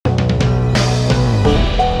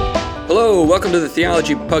Hello, welcome to the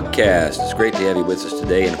Theology Pugcast. It's great to have you with us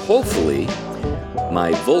today, and hopefully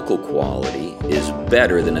my vocal quality is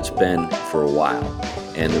better than it's been for a while.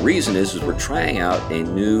 And the reason is we're trying out a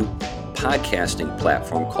new podcasting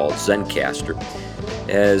platform called Zencastr.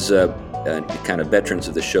 As kind of veterans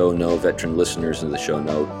of the show know, veteran listeners of the show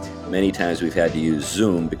know, many times we've had to use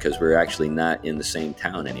Zoom because we're actually not in the same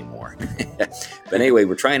town anymore. But anyway,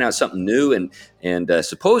 we're trying out something new, and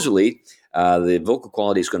supposedly the vocal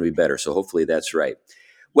quality is going to be better. So hopefully that's right.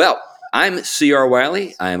 Well, I'm C.R.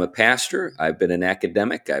 Wiley. I am a pastor. I've been an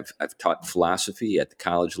academic. I've taught philosophy at the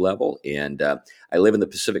college level, and I live in the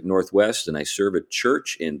Pacific Northwest, and I serve a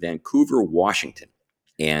church in Vancouver, Washington.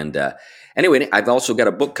 And anyway, I've also got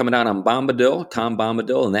a book coming out on Bombadil, Tom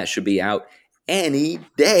Bombadil, and that should be out any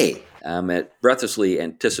day. I'm breathlessly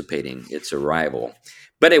anticipating its arrival.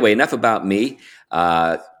 But anyway, enough about me.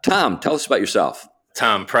 Tom, tell us about yourself.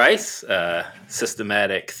 Tom Price,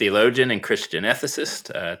 systematic theologian and Christian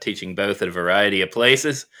ethicist, teaching both at a variety of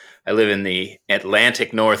places. I live in the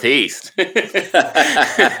Atlantic Northeast. Isn't that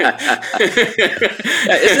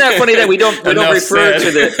funny that we don't refer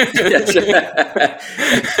to the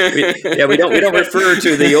we don't refer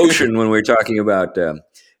to the ocean when we're talking about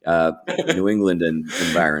New England and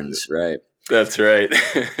environs, right? That's right.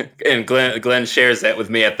 And Glenn shares that with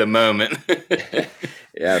me at the moment.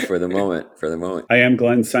 Yeah, for the moment. I am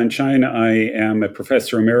Glenn Sunshine. I am a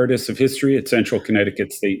professor emeritus of history at Central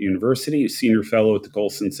Connecticut State University, a senior fellow at the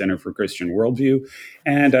Colson Center for Christian Worldview,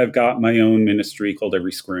 and I've got my own ministry called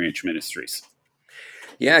Every Square Inch Ministries.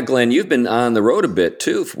 Yeah, Glenn, you've been on the road a bit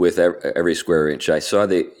too with Every Square Inch. I saw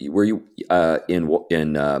were you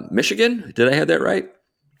in Michigan? Did I have that right?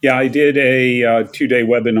 Yeah, I did a 2-day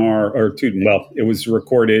webinar, it was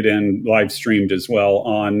recorded and live streamed as well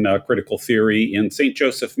on critical theory in St.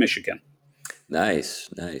 Joseph, Michigan. Nice.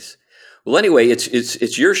 Well, anyway,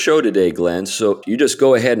 it's your show today, Glenn, so you just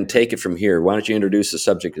go ahead and take it from here. Why don't you introduce the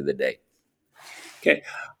subject of the day? Okay.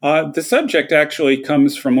 The subject actually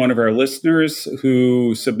comes from one of our listeners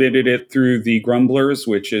who submitted it through the Grumblers,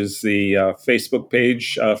 which is the Facebook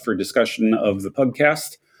page for discussion of the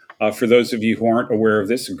podcast. For those of you who aren't aware of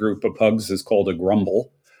this, a group of pugs is called a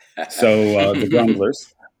grumble. So the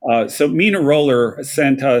Grumblers. So Mina Roller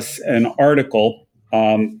sent us an article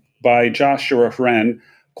by Joshua Wren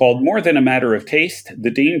called More Than a Matter of Taste,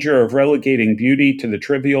 The Danger of Relegating Beauty to the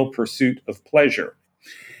Trivial Pursuit of Pleasure.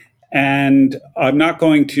 And I'm not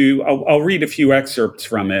going to, I'll read a few excerpts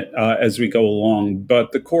from it as we go along.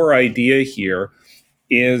 But the core idea here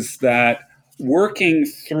is that working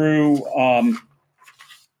through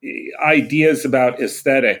ideas about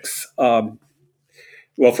aesthetics. Well,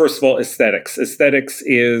 first of all, aesthetics. Aesthetics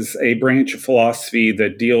is a branch of philosophy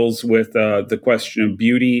that deals with the question of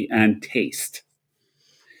beauty and taste.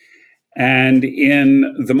 And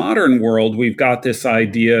in the modern world, we've got this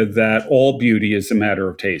idea that all beauty is a matter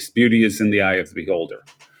of taste. Beauty is in the eye of the beholder.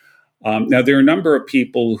 Now, there are a number of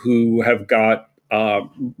people who have got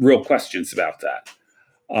real questions about that.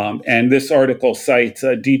 And this article cites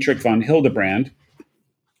Dietrich von Hildebrand,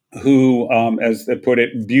 who, as they put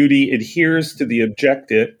it, beauty adheres to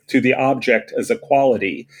the object as a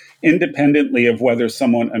quality, independently of whether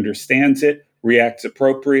someone understands it, reacts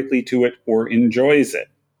appropriately to it, or enjoys it.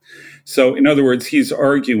 So, in other words, he's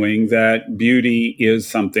arguing that beauty is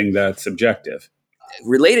something that's subjective.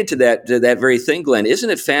 Related to that very thing, Glenn, isn't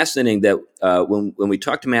it fascinating that when we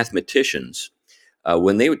talk to mathematicians,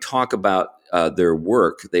 when they would talk about their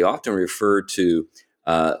work, they often refer to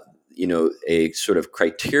a sort of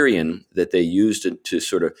criterion that they use to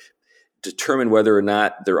sort of determine whether or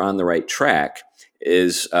not they're on the right track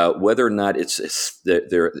is whether or not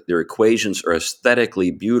their equations are aesthetically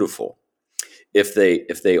beautiful. If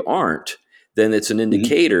they aren't, then it's an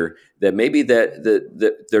indicator that maybe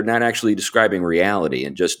that they're not actually describing reality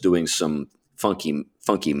and just doing some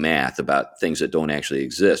funky math about things that don't actually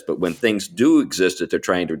exist. But when things do exist that they're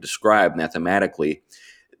trying to describe mathematically,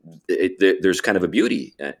 there's kind of a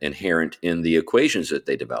beauty inherent in the equations that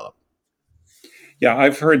they develop. Yeah,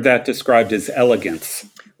 I've heard that described as elegance,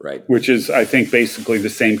 right? Which is, I think, basically the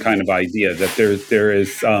same kind of idea that there's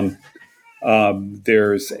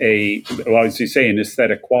as you say, an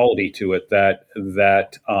aesthetic quality to it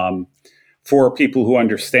that for people who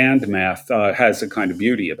understand math has a kind of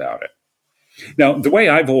beauty about it. Now, the way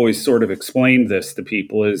I've always sort of explained this to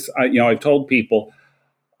people is, I've told people,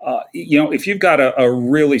 if you've got a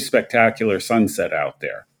really spectacular sunset out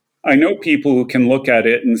there, I know people who can look at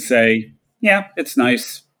it and say, yeah, it's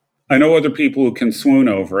nice. I know other people who can swoon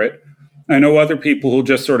over it. I know other people who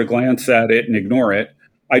just sort of glance at it and ignore it.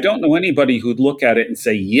 I don't know anybody who'd look at it and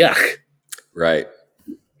say, yuck. Right.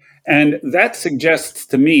 And that suggests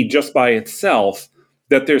to me, just by itself,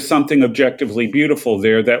 that there's something objectively beautiful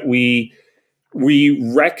there that we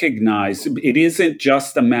recognize. It isn't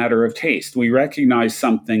just a matter of taste. We recognize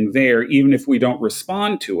something there, even if we don't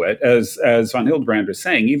respond to it, as von Hildebrand is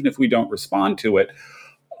saying, even if we don't respond to it,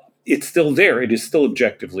 it's still there. It is still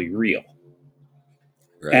objectively real.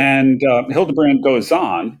 Right. And Hildebrand goes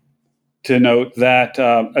on to note that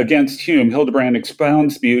against Hume, Hildebrand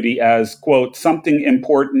expounds beauty as, quote, something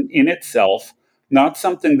important in itself, not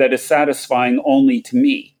something that is satisfying only to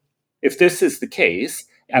me. If this is the case,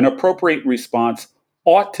 an appropriate response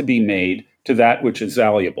ought to be made to that which is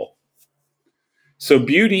valuable. So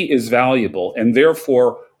beauty is valuable, and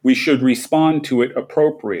therefore we should respond to it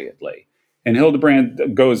appropriately. And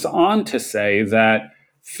Hildebrand goes on to say that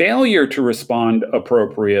failure to respond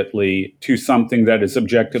appropriately to something that is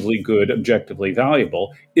objectively good, objectively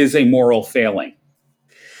valuable, is a moral failing.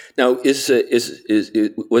 Now, was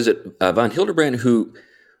it von Hildebrand who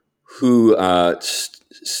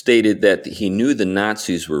stated that he knew the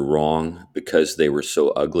Nazis were wrong because they were so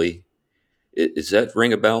ugly? Does that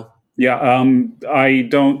ring a bell? Yeah, I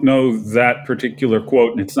don't know that particular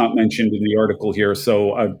quote, and it's not mentioned in the article here.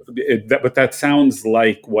 So, but that sounds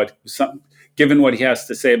like given what he has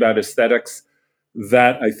to say about aesthetics,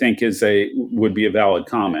 that I think would be a valid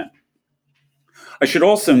comment. I should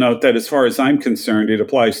also note that as far as I'm concerned, it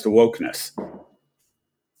applies to wokeness.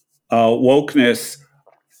 Wokeness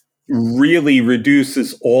really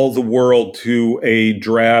reduces all the world to a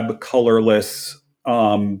drab, colorless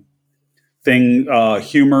thing.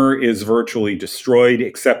 Humor is virtually destroyed,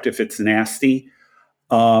 except if it's nasty.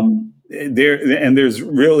 There's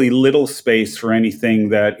really little space for anything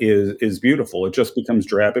that is beautiful. It just becomes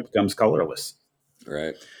drab. It becomes colorless.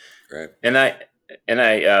 Right. And I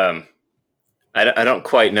don't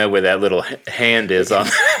quite know where that little hand is on.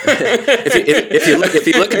 if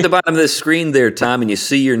you look at the bottom of the screen there, Tom, and you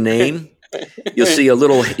see your name, you'll see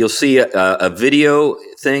a video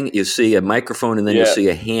thing, you see a microphone, and then you'll see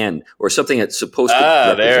a hand or something that's supposed to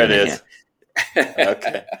represent there it is.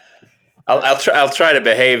 Okay. I'll try to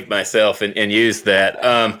behave myself and use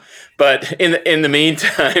that. But in the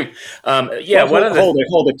meantime,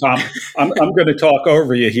 hold it, Tom. I'm going to talk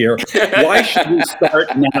over you here. Why should we start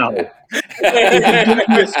now? We've been doing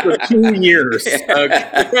this for 2 years. Okay.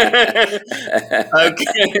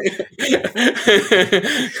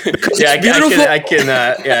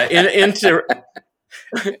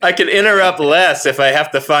 I can interrupt less if I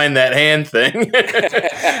have to find that hand thing.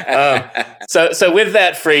 So with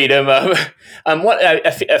that freedom,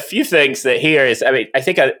 a few things that here is. I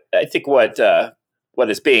think what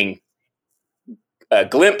is being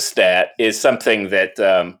glimpsed at is something that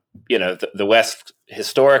the West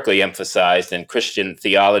historically emphasized, and Christian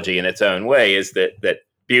theology in its own way is that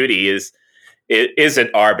beauty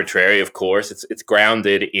isn't arbitrary. Of course, it's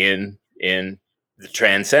grounded in the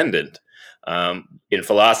transcendent. In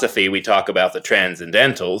philosophy, we talk about the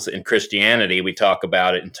transcendentals. In Christianity, we talk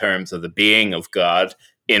about it in terms of the being of God,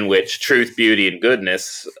 in which truth, beauty, and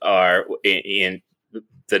goodness are in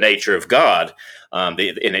the nature of God. And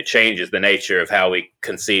it changes the nature of how we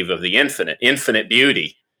conceive of the infinite. Infinite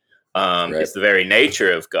beauty is the very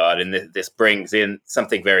nature of God, and this brings in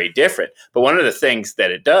something very different. But one of the things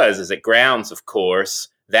that it does is it grounds, of course,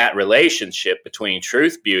 that relationship between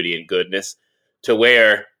truth, beauty, and goodness to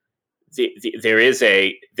where there is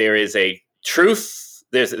a truth.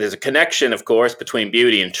 There's a connection, of course, between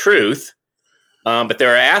beauty and truth, but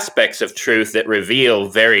there are aspects of truth that reveal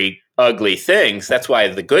very ugly things. That's why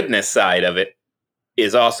the goodness side of it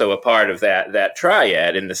is also a part of that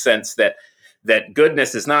triad, in the sense that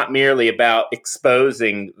goodness is not merely about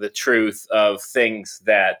exposing the truth of things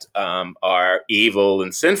that are evil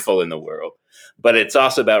and sinful in the world, but it's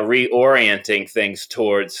also about reorienting things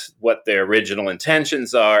towards what their original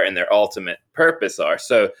intentions are and their ultimate purpose are.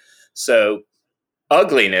 So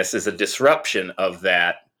ugliness is a disruption of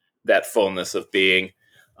that fullness of being,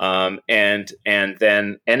 and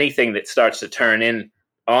then anything that starts to turn in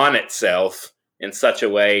on itself in such a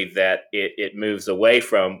way that it moves away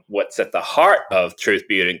from what's at the heart of truth,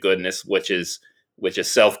 beauty, and goodness, which is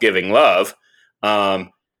self-giving love.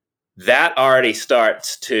 That already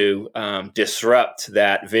starts to disrupt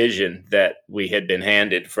that vision that we had been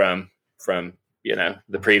handed from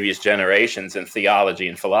the previous generations in theology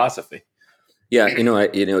and philosophy. Yeah,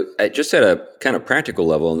 I just at a kind of practical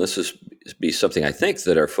level, and this is be something I think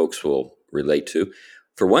that our folks will relate to.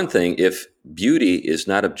 For one thing, if beauty is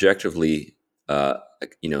not objectively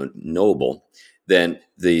knowable, then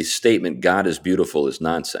the statement "God is beautiful" is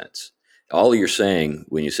nonsense. All you're saying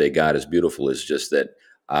when you say God is beautiful is just that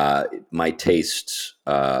my tastes,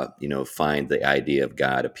 find the idea of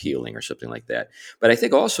God appealing or something like that. But I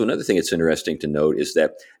think also another thing that's interesting to note is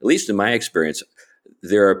that, at least in my experience,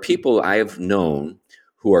 there are people I have known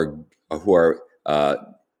who are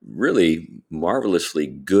really marvelously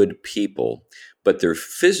good people, but they're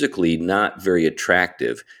physically not very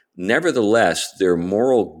attractive. Nevertheless, their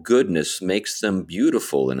moral goodness makes them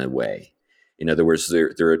beautiful in a way. In other words,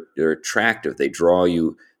 they're attractive. They draw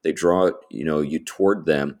you toward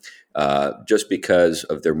them just because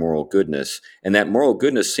of their moral goodness, and that moral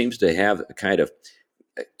goodness seems to have a kind of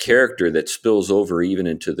character that spills over even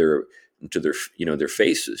into their their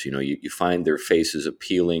faces. You find their faces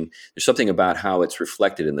appealing. There's something about how it's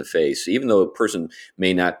reflected in the face, even though a person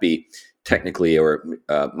may not be technically or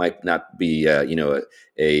might not be a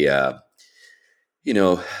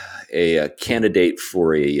candidate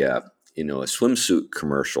for a swimsuit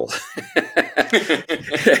commercial.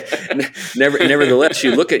 Nevertheless,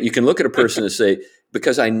 you can look at a person and say,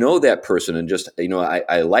 because I know that person and just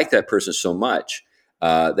I like that person so much,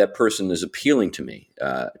 that person is appealing to me,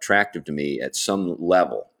 attractive to me at some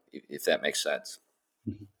level, if that makes sense.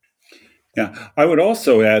 Yeah, I would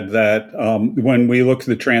also add that when we look at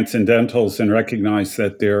the transcendentals and recognize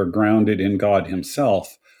that they're grounded in God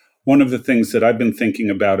himself, one of the things that I've been thinking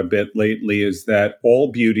about a bit lately is that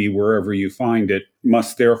all beauty, wherever you find it,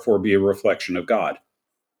 must therefore be a reflection of God.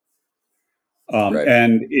 Right.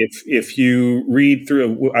 And if you read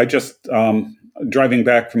through, I just, driving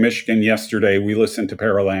back from Michigan yesterday, we listened to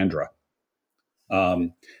Paralandra.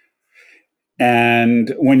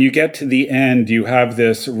 And when you get to the end, you have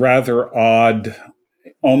this rather odd,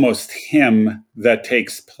 almost hymn that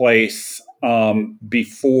takes place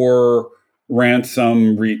before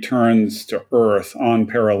Ransom returns to Earth on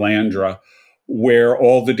Paralandra, where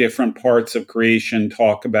all the different parts of creation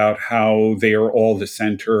talk about how they are all the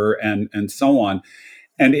center and so on.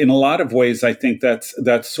 And in a lot of ways, I think that's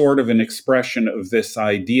sort of an expression of this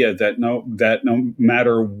idea that no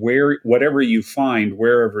matter whatever you find,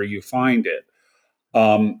 wherever you find it,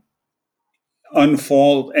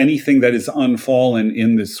 anything that is unfallen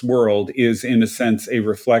in this world is, in a sense, a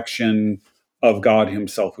reflection of God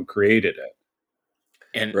himself who created it.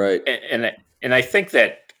 And right. And I think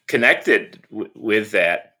that connected with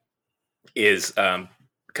that is kind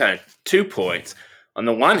of 2 points. On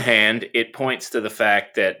the one hand, it points to the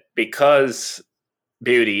fact that because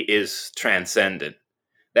beauty is transcendent,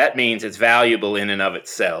 that means it's valuable in and of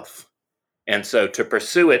itself. And so to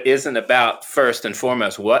pursue it isn't about, first and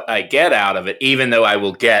foremost, what I get out of it, even though I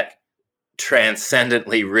will get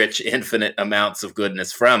transcendently rich, infinite amounts of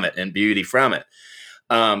goodness from it and beauty from it.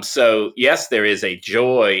 So yes, there is a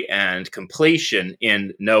joy and completion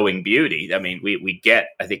in knowing beauty. I mean,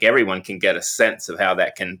 I think everyone can get a sense of how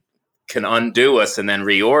that can undo us and then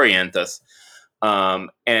reorient us.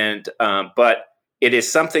 But it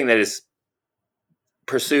is something that is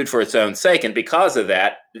pursued for its own sake. And because of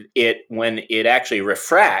that, when it actually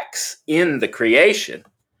refracts in the creation,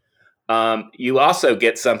 you also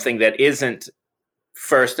get something that isn't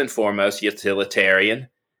first and foremost utilitarian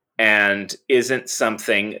and isn't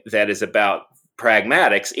something that is about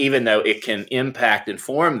pragmatics, even though it can impact and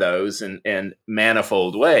form those in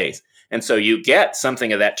manifold ways. And so you get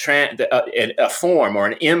something of that a form or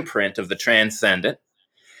an imprint of the transcendent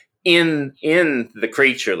in the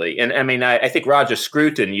creaturely. And I mean, I think Roger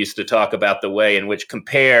Scruton used to talk about the way in which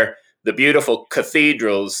compare the beautiful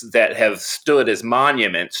cathedrals that have stood as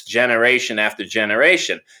monuments generation after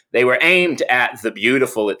generation. They were aimed at the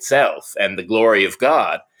beautiful itself and the glory of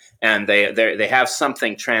God. And they have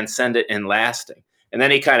something transcendent and lasting. And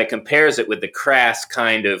then he kind of compares it with the crass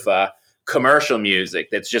kind of commercial music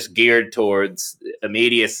that's just geared towards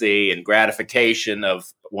immediacy and gratification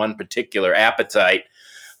of one particular appetite.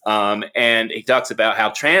 And he talks about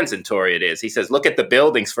how transitory it is. He says, look at the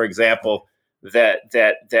buildings, for example,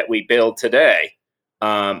 that we build today.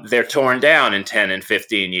 They're torn down in 10 and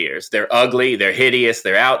 15 years. They're ugly, they're hideous,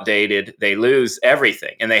 they're outdated, they lose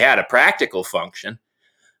everything. And they had a practical function.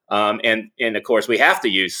 And of course, we have to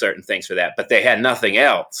use certain things for that, but they had nothing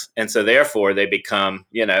else. And so therefore, they become,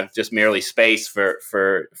 just merely space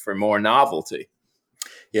for more novelty.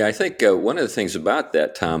 Yeah, I think one of the things about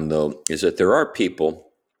that, Tom, though, is that there are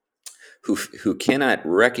people who cannot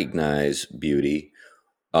recognize beauty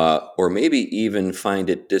or maybe even find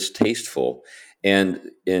it distasteful.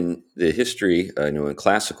 And in the history, in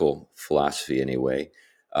classical philosophy anyway,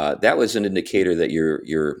 that was an indicator that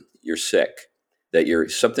you're sick, that you're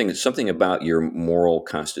something about your moral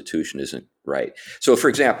constitution isn't right. So, for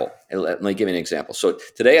example, let me give you an example. So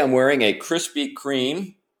today I'm wearing a Krispy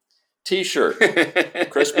Kreme T-shirt.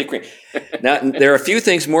 Krispy Kreme. Now, there are a few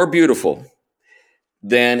things more beautiful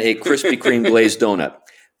than a Krispy Kreme glazed donut.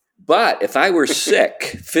 But if I were sick,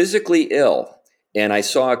 physically ill, and I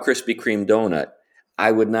saw a Krispy Kreme donut,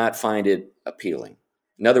 I would not find it appealing.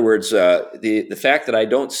 In other words, the fact that I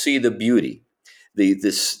don't see the beauty,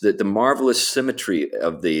 the marvelous symmetry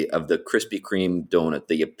of the Krispy Kreme donut,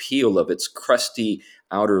 the appeal of its crusty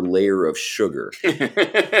outer layer of sugar,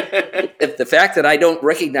 if the fact that I don't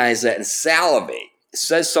recognize that and salivate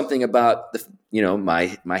says something about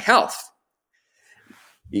my health.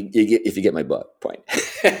 If you get my point.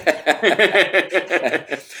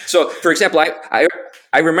 So, for example,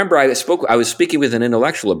 I remember I was speaking with an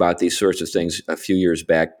intellectual about these sorts of things a few years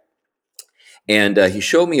back, and he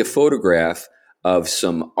showed me a photograph of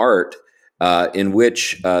some art in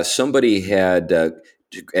which somebody had,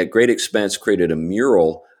 at great expense, created a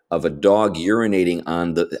mural of a dog urinating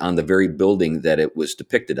on the very building that it was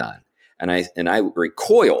depicted on, and I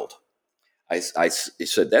recoiled. I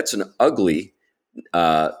said, "That's an ugly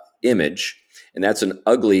image, and that's an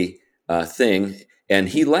ugly thing." And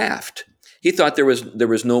he laughed. He thought there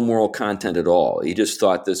was no moral content at all. He just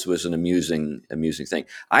thought this was an amusing thing.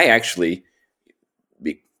 I actually,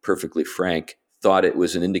 be perfectly frank, thought it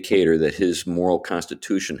was an indicator that his moral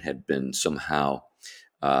constitution had been somehow,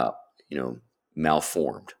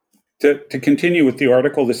 malformed. To continue with the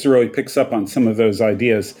article, this really picks up on some of those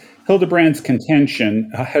ideas. Hildebrand's contention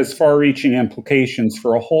has far-reaching implications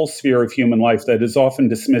for a whole sphere of human life that is often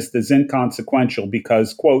dismissed as inconsequential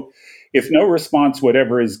because, quote, if no response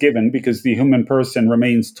whatever is given because the human person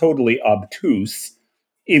remains totally obtuse,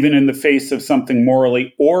 even in the face of something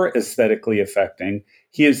morally or aesthetically affecting,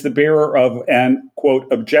 he is the bearer of an,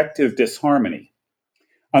 quote, objective disharmony.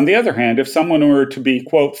 On the other hand, if someone were to be,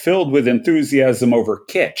 quote, filled with enthusiasm over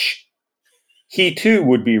kitsch, he too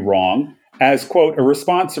would be wrong, as, quote, a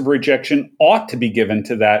response of rejection ought to be given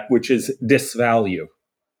to that which is disvalue.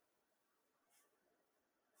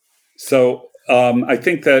 So I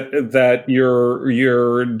think that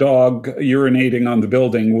your dog urinating on the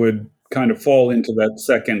building would kind of fall into that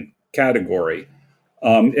second category.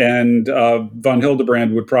 And von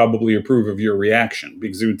Hildebrand would probably approve of your reaction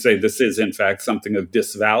because he would say this is, in fact, something of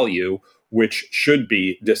disvalue, which should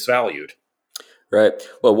be disvalued. Right.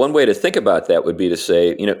 Well, one way to think about that would be to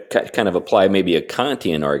say, kind of apply maybe a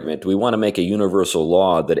Kantian argument. Do we want to make a universal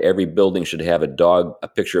law that every building should have a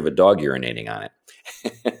picture of a dog urinating on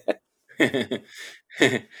it?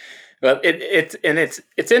 Well,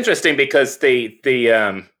 it's interesting because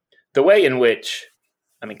the way in which,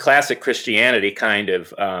 classic Christianity kind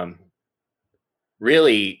of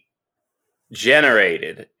really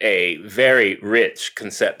generated a very rich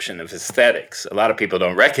conception of aesthetics. A lot of people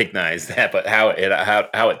don't recognize that, but how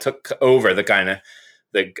it took over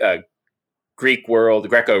the Greek world, the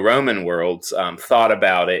Greco-Roman worlds, thought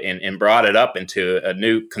about it and brought it up into a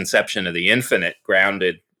new conception of the infinite,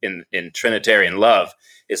 grounded in Trinitarian love,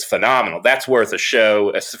 is phenomenal. That's worth a show,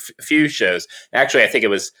 a few shows. Actually, I think it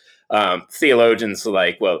was theologians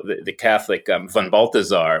like, the Catholic von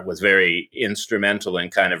Balthasar was very instrumental in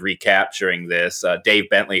kind of recapturing this. Dave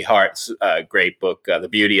Bentley Hart's great book, The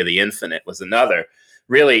Beauty of the Infinite, was another,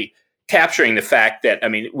 really capturing the fact that,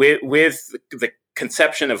 with the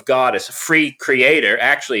conception of God as a free creator,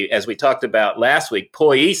 actually, as we talked about last week,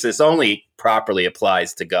 poiesis only properly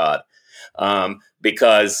applies to God.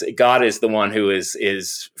 Because God is the one who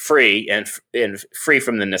is free and free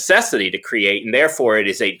from the necessity to create, and therefore it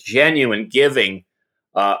is a genuine giving,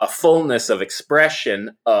 a fullness of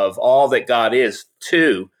expression of all that God is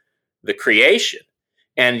to the creation.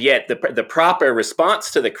 And yet the proper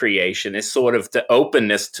response to the creation is sort of the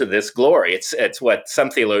openness to this glory. It's what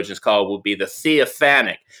some theologians will be the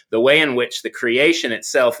theophanic, the way in which the creation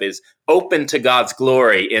itself is open to God's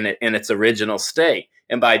glory in its original state.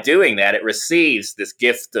 And by doing that, it receives this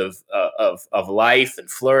gift of life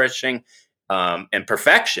and flourishing and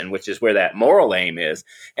perfection, which is where that moral aim is.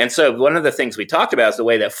 And so one of the things we talked about is the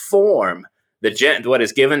way that form, what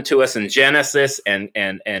is given to us in Genesis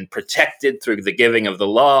and protected through the giving of the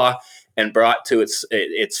law and brought to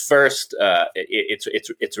its first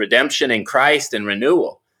its redemption in Christ and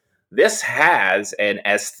renewal. This has an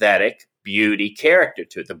aesthetic beauty character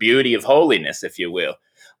to it, the beauty of holiness, if you will.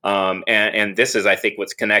 And this is, I think,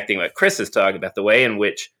 what's connecting what Chris is talking about, the way in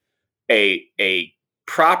which a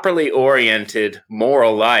properly oriented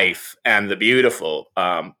moral life and the beautiful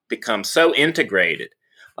become so integrated.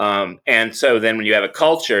 And so then when you have a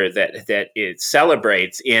culture that it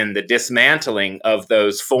celebrates in the dismantling of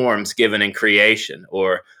those forms given in creation,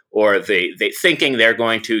 or they thinking they're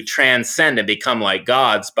going to transcend and become like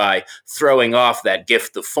gods by throwing off that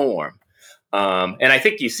gift of form. And I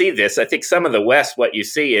think you see this. I think some of the West, what you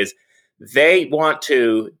see is they want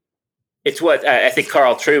to it's what I think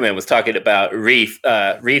Carl Trueman was talking about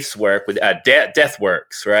Reef's work with Death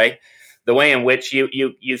Works, right? The way in which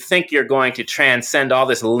you think you're going to transcend all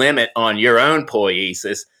this limit on your own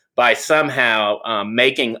poiesis by somehow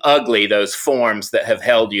making ugly those forms that have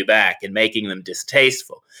held you back and making them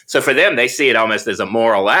distasteful. So for them, they see it almost as a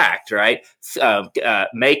moral act, right?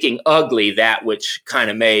 Making ugly that which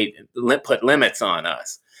kind of put limits on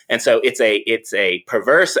us. And so it's a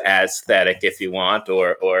perverse aesthetic, if you want,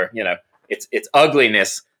 or it's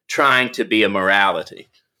ugliness trying to be a morality.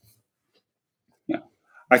 Yeah,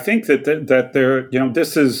 I think that there,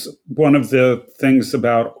 this is one of the things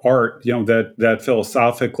about art, that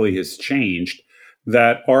philosophically has changed.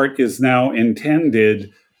 That art is now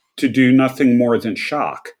intended to do nothing more than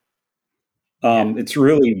shock. It's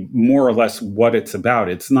really more or less what it's about.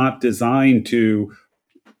 It's not designed to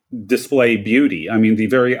display beauty. I mean, the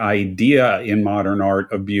very idea in modern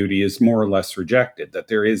art of beauty is more or less rejected, that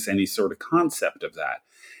there is any sort of concept of that.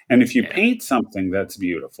 And if you paint something that's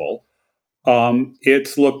beautiful,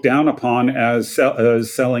 it's looked down upon as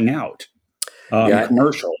selling out,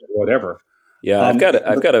 commercial, whatever. Yeah, I've got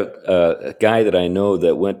a guy that I know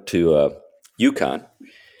that went to UConn.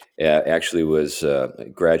 Actually was a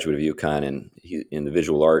graduate of UConn in the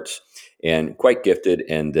visual arts, and quite gifted,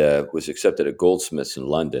 and was accepted at Goldsmiths in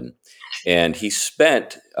London. And he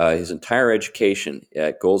spent his entire education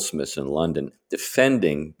at Goldsmiths in London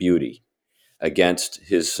defending beauty against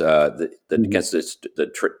the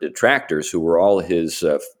detractors, who were all his,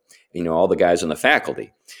 all the guys on the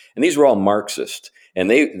faculty, and these were all Marxist,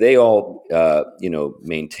 and they all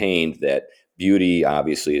maintained that beauty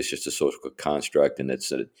obviously is just a social construct, and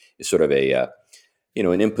it's sort of an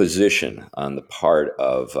imposition on the part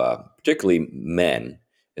of particularly men.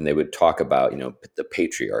 And they would talk about the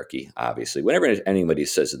patriarchy. Obviously, whenever anybody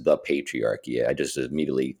says the patriarchy, I just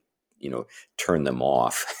immediately turn them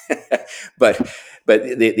off. but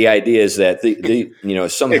the idea is that the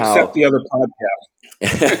somehow, except the other podcast.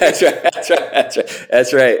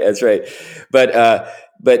 That's right.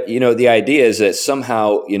 But the idea is that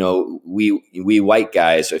somehow we white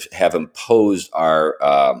guys have imposed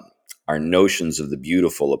our notions of the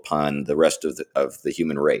beautiful upon the rest of the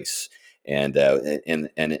human race, and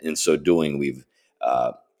in so doing we've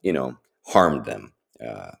harmed them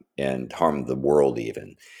and harmed the world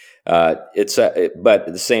even. But at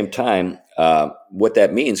the same time, what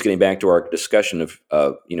that means, getting back to our discussion of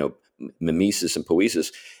mimesis and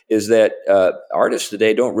poiesis, is that artists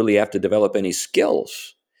today don't really have to develop any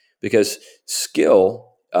skills, because skill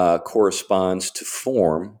corresponds to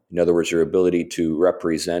form. In other words, your ability to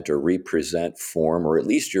represent or represent form, or at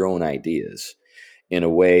least your own ideas, in a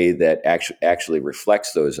way that actually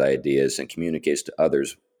reflects those ideas and communicates to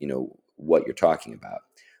others, what you're talking about,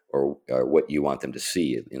 or what you want them to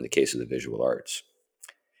see in the case of the visual arts.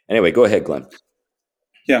 Anyway, go ahead, Glenn.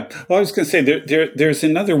 Yeah, well, I was going to say there's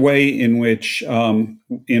another way in which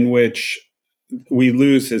we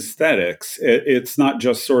lose aesthetics. It's not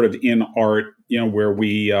just sort of in art, where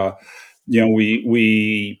we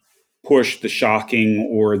push the shocking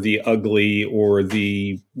or the ugly or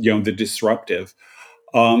the disruptive.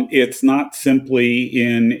 It's not simply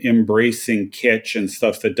in embracing kitsch and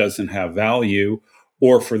stuff that doesn't have value,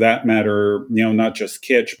 or for that matter, not just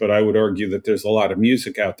kitsch, but I would argue that there's a lot of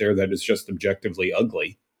music out there that is just objectively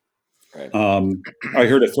ugly. Right. I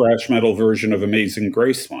heard a thrash metal version of Amazing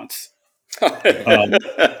Grace once, which,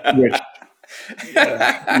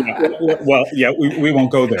 we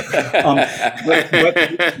won't go there. But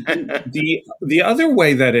the other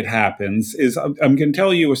way that it happens is, I'm going to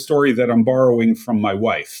tell you a story that I'm borrowing from my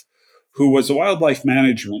wife, who was a wildlife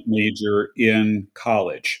management major in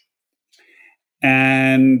college.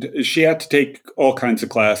 And she had to take all kinds of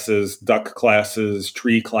classes, duck classes,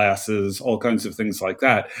 tree classes, all kinds of things like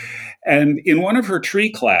that. And in one of her tree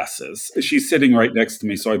classes, she's sitting right next to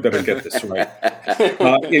me, so I better get this right.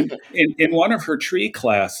 In one of her tree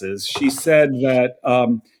classes, she said that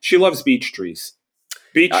she loves beech trees.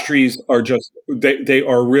 Beech trees are they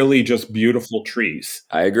are really just beautiful trees.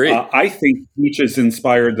 I agree. I think beeches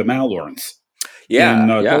inspired the Malorns. Yeah, in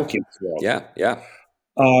Tolkien's world. Yeah.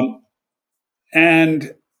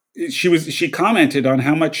 And she commented on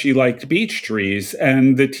how much she liked beech trees,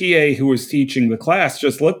 and the TA who was teaching the class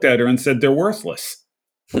just looked at her and said, "They're worthless.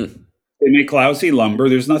 They make lousy lumber.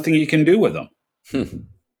 There's nothing you can do with them."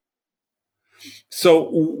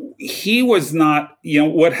 So he was not,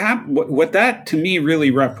 what happened. What that to me really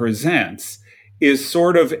represents is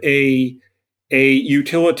sort of a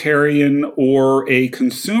utilitarian or a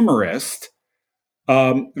consumerist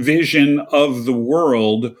vision of the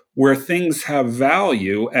world, where things have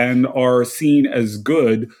value and are seen as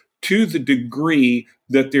good to the degree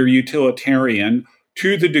that they're utilitarian,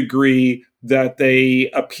 to the degree that they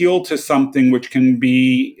appeal to something which can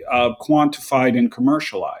be quantified and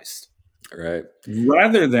commercialized. Right.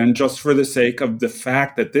 Rather than just for the sake of the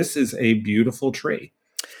fact that this is a beautiful tree.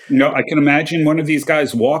 I can imagine one of these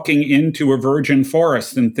guys walking into a virgin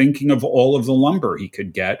forest and thinking of all of the lumber he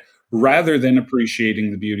could get rather than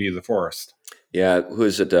appreciating the beauty of the forest. Yeah, who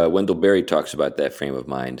is it? Wendell Berry talks about that frame of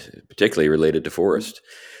mind, particularly related to forest.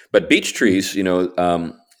 But beech trees,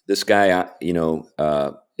 this guy,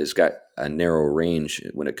 has got a narrow range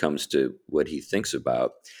when it comes to what he thinks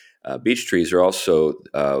about. Beech trees are also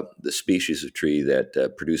the species of tree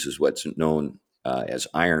that produces what's known as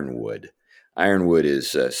ironwood. Ironwood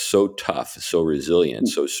is so tough, so resilient,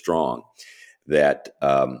 so strong that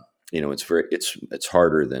it's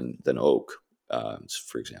harder than oak,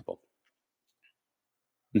 for example.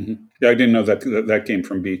 Mm-hmm. Yeah, I didn't know that came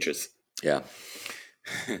from beeches. Yeah.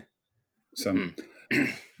 So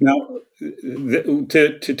now,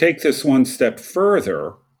 to take this one step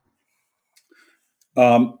further,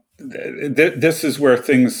 this is where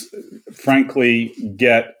things, frankly,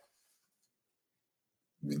 get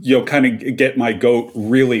my goat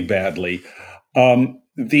really badly.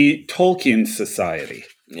 The Tolkien Society.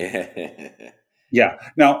 Yeah.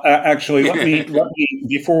 Now, actually, let me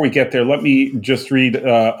before we get there, let me just read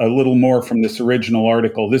a little more from this original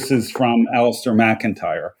article. This is from Alistair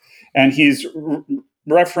McIntyre, and he's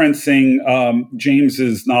referencing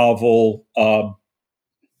James's novel. I'm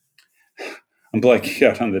blanking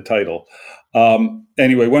out on the title.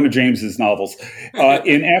 Anyway, one of James's novels.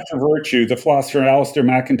 In After Virtue, the philosopher Alistair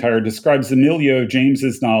McIntyre describes the milieu of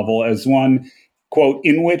James's novel as one, quote,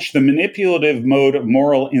 in which the manipulative mode of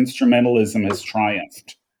moral instrumentalism has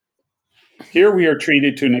triumphed. Here we are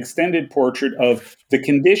treated to an extended portrait of the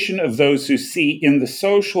condition of those who see in the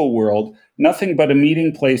social world nothing but a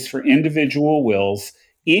meeting place for individual wills,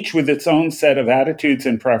 each with its own set of attitudes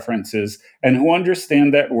and preferences, and who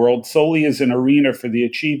understand that world solely as an arena for the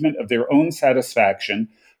achievement of their own satisfaction,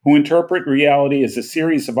 who interpret reality as a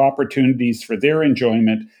series of opportunities for their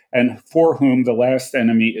enjoyment, and for whom the last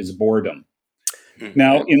enemy is boredom.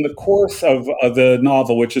 Now, in the course of the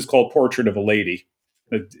novel, which is called Portrait of a Lady,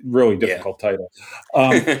 a really difficult title,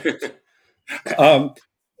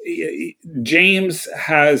 James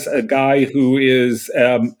has a guy who is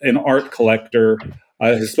an art collector,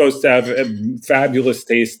 who's supposed to have a fabulous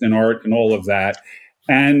taste in art and all of that.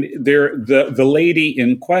 And the lady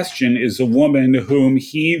in question is a woman whom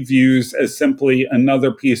he views as simply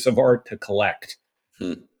another piece of art to collect.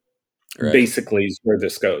 Right. Basically, is where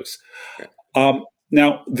this goes. Right.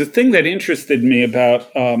 Now, the thing that interested me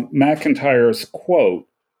about McIntyre's quote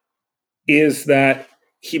is that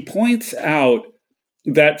he points out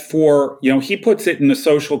that he puts it in the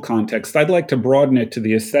social context. I'd like to broaden it to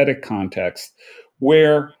the aesthetic context,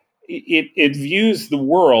 where it views the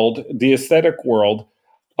world, the aesthetic world,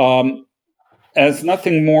 as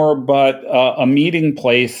nothing more but a meeting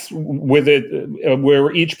place with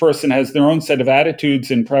where each person has their own set of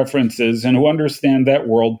attitudes and preferences, and who understand that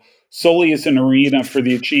world solely as an arena for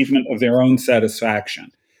the achievement of their own satisfaction.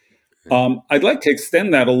 I'd like to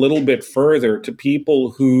extend that a little bit further to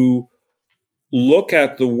people who look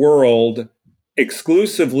at the world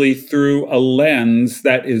exclusively through a lens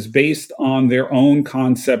that is based on their own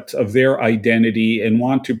concepts of their identity and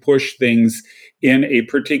want to push things in a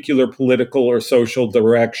particular political or social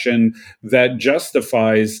direction that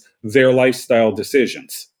justifies their lifestyle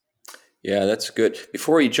decisions. Yeah, that's good.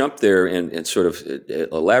 Before you jump there and sort of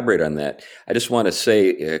elaborate on that, I just want to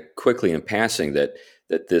say quickly in passing that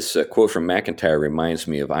this quote from McIntyre reminds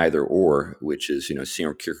me of Either Or, which is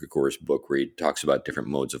Søren Kierkegaard's book where he talks about different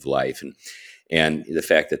modes of life and the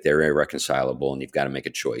fact that they're irreconcilable and you've got to make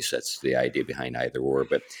a choice. That's the idea behind Either Or.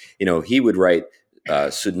 But he would write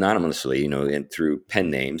pseudonymously, and through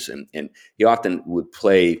pen names, and he often would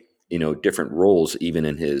play different roles even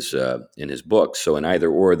in his book. So in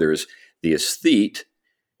Either Or, there's the aesthete,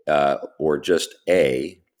 or just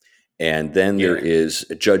A, and then there is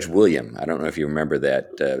Judge William. I don't know if you remember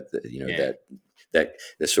that.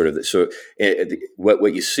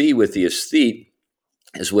 What you see with the aesthete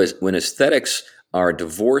is when aesthetics are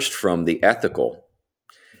divorced from the ethical.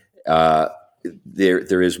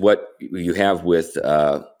 There is what you have with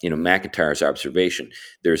McIntyre's observation.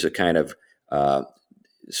 There's a kind of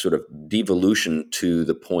sort of devolution to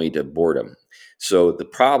the point of boredom. So the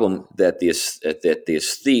problem that the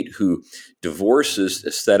aesthete who divorces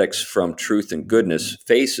aesthetics from truth and goodness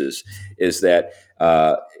faces is that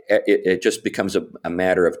it just becomes a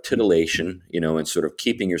matter of titillation, and sort of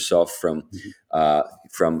keeping yourself from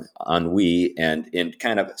ennui and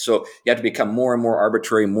kind of, so you have to become more and more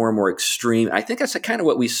arbitrary, more and more extreme. I think that's kind of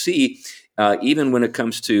what we see even when it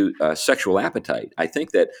comes to sexual appetite. I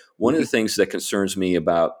think that one of the things that concerns me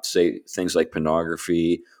about, say, things like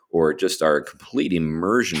pornography or just our complete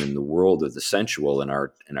immersion in the world of the sensual in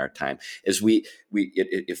our time is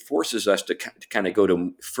it forces us to kind of go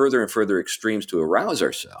to further and further extremes to arouse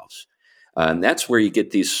ourselves. And that's where you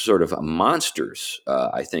get these sort of monsters,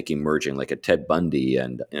 I think, emerging, like a Ted Bundy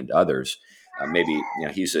and others. Maybe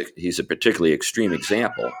he's a particularly extreme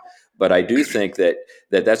example. But I do think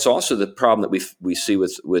that's also the problem that we see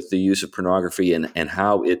with the use of pornography and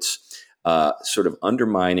how it's sort of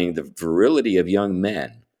undermining the virility of young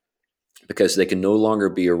men, because they can no longer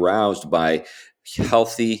be aroused by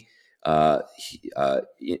healthy,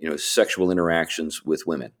 sexual interactions with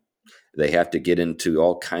women. They have to get into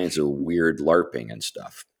all kinds of weird LARPing and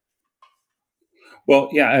stuff. Well,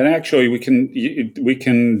 yeah, and actually, we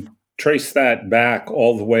can trace that back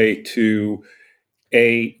all the way to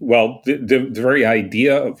the very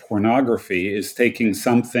idea of pornography is taking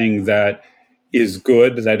something that is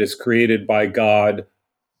good, that is created by God,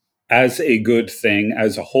 as a good thing,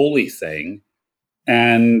 as a holy thing,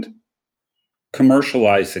 and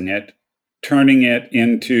commercializing it, turning it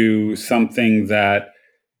into something that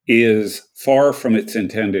is far from its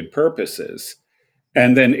intended purposes.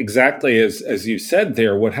 And then exactly as you said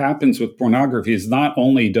there, what happens with pornography is not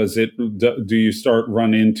only do you start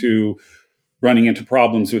running into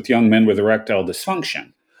problems with young men with erectile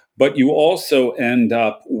dysfunction, but you also end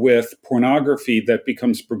up with pornography that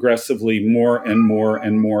becomes progressively more and more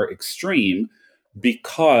and more extreme,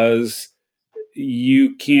 because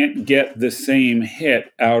you can't get the same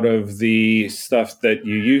hit out of the stuff that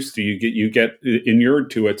you used to. You get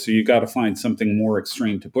inured to it, so you got to find something more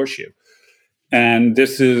extreme to push you. And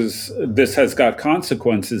this has got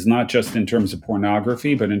consequences, not just in terms of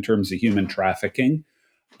pornography, but in terms of human trafficking,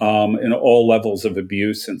 in all levels of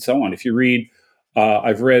abuse and so on. If you read,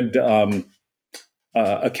 I've read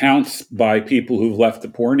accounts by people who've left the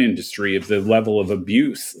porn industry of the level of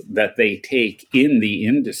abuse that they take in the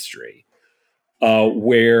industry,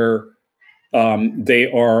 where they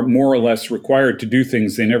are more or less required to do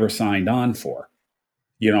things they never signed on for,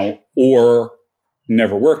 or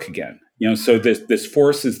never work again. So this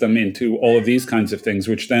forces them into all of these kinds of things,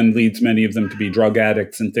 which then leads many of them to be drug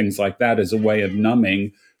addicts and things like that as a way of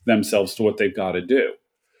numbing themselves to what they've got to do.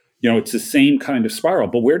 It's the same kind of spiral.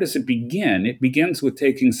 But where does it begin? It begins with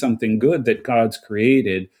taking something good that God's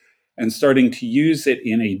created and starting to use it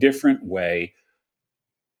in a different way,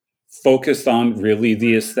 focused on really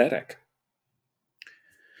the aesthetic.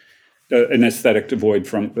 An aesthetic devoid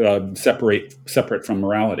from, separate from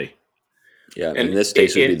morality. Yeah, and in this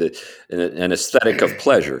case, it would be an aesthetic of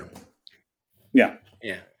pleasure. Yeah.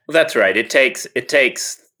 Well, that's right. It takes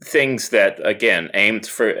things that, again, aimed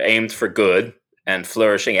for good and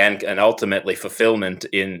flourishing and ultimately fulfillment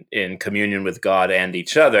in communion with God and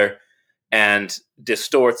each other, and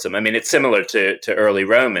distorts them. I mean, it's similar to early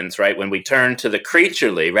Romans, right? When we turn to the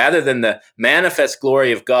creaturely rather than the manifest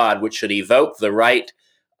glory of God, which should evoke the right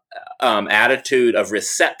attitude of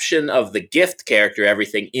reception of the gift character,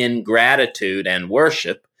 everything in gratitude and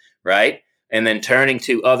worship, right? And then turning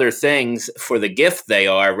to other things for the gift they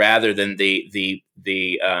are, rather than the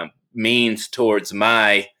means towards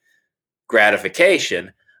my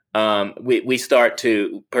gratification. We start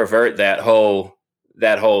to pervert that whole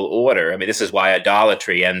order. I mean, this is why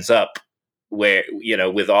idolatry ends up where,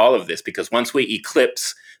 with all of this, because once we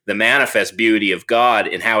eclipse the manifest beauty of God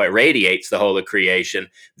and how it radiates the whole of creation,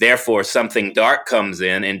 therefore something dark comes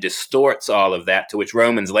in and distorts all of that, to which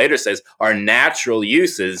Romans later says our natural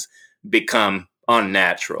uses become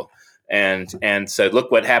unnatural. And so look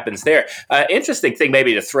what happens there. Interesting thing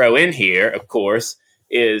maybe to throw in here, of course,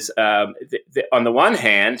 is on the one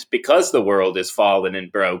hand, because the world is fallen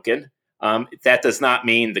and broken, that does not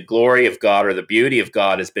mean the glory of God or the beauty of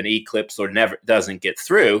God has been eclipsed or never doesn't get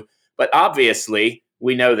through. But obviously,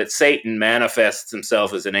 we know that Satan manifests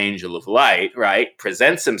himself as an angel of light, right?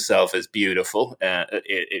 Presents himself as beautiful. And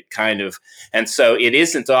so it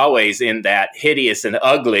isn't always in that hideous and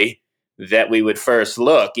ugly that we would first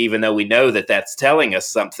look, even though we know that that's telling us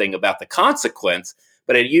something about the consequence.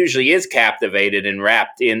 But it usually is captivated and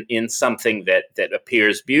wrapped in something that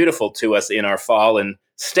appears beautiful to us in our fallen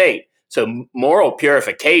state. So moral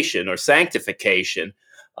purification or sanctification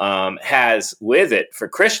has with it, for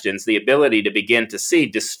Christians, the ability to begin to see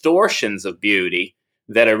distortions of beauty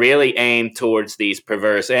that are really aimed towards these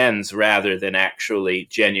perverse ends rather than actually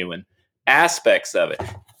genuine aspects of it.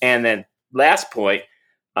 And then last point,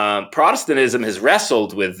 Protestantism has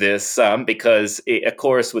wrestled with this because, of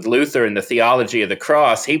course, with Luther and the theology of the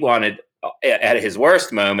cross, he wanted, at his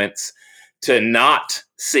worst moments, to not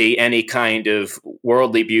see any kind of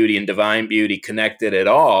worldly beauty and divine beauty connected at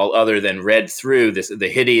all, other than read through the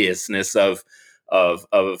hideousness of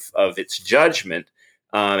its judgment.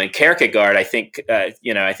 And Kierkegaard, I think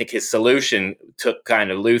his solution took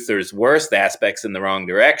kind of Luther's worst aspects in the wrong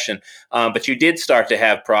direction. But you did start to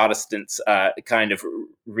have Protestants kind of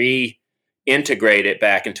reintegrate it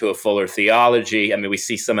back into a fuller theology. I mean, we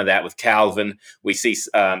see some of that with Calvin. We see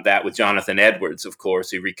that with Jonathan Edwards, of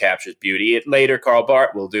course, who recaptures beauty. Later, Karl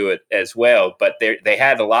Barth will do it as well. But they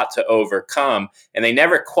had a lot to overcome, and they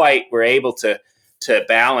never quite were able to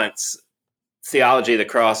balance theology of the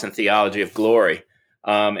cross and theology of glory.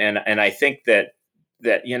 And I think that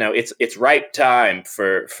it's ripe time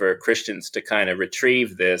for Christians to kind of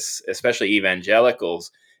retrieve this, especially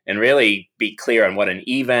evangelicals, and really be clear on what an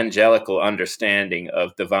evangelical understanding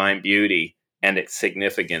of divine beauty and its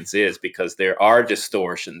significance is, because there are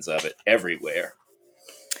distortions of it everywhere.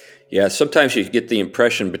 Yeah, sometimes you get the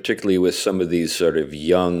impression, particularly with some of these sort of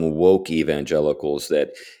young woke evangelicals,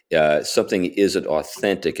 that something isn't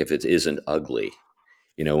authentic if it isn't ugly.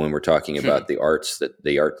 When we're talking about the art that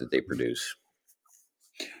they produce.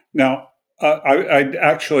 Now, I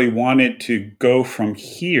actually wanted to go from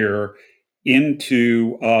here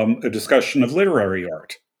into a discussion of literary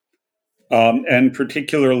art, and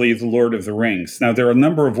particularly The Lord of the Rings. Now, there are a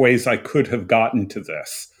number of ways I could have gotten to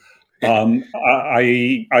this.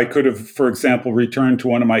 I could have, for example, returned to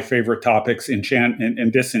one of my favorite topics, enchantment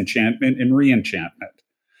and disenchantment and reenchantment.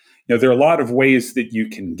 There are a lot of ways that you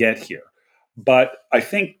can get here. But I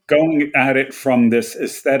think going at it from this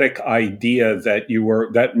aesthetic idea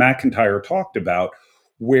that MacIntyre talked about,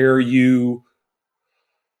 where you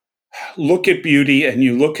look at beauty and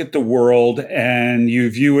you look at the world and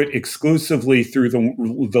you view it exclusively through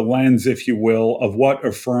the lens, if you will, of what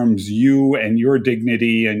affirms you and your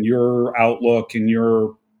dignity and your outlook and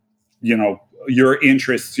your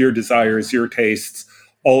interests, your desires, your tastes,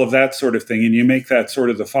 all of that sort of thing. And you make that sort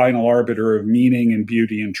of the final arbiter of meaning and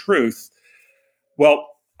beauty and truth. Well,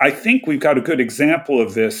 I think we've got a good example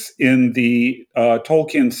of this in the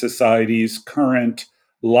Tolkien Society's current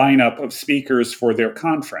lineup of speakers for their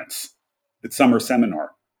conference, its summer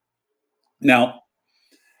seminar. Now,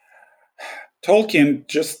 Tolkien,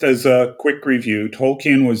 just as a quick review,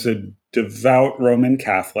 Tolkien was a devout Roman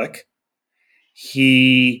Catholic.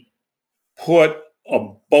 He put a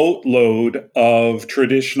boatload of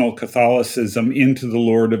traditional Catholicism into The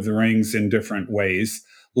Lord of the Rings in different ways.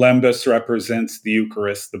 Lembas represents the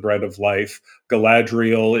Eucharist, the bread of life.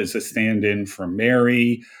 Galadriel is a stand-in for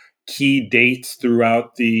Mary. Key dates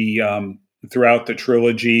throughout the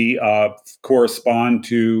trilogy correspond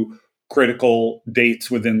to critical dates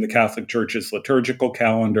within the Catholic Church's liturgical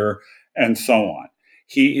calendar, and so on.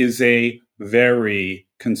 He is a very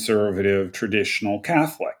conservative, traditional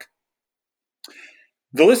Catholic.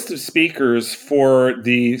 The list of speakers for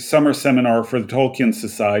the summer seminar for the Tolkien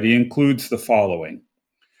Society includes the following.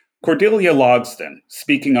 Cordelia Logsdon,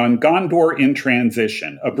 speaking on Gondor in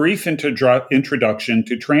Transition, a brief introduction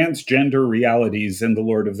to transgender realities in The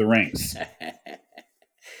Lord of the Rings.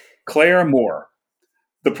 Claire Moore,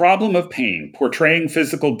 The Problem of Pain, portraying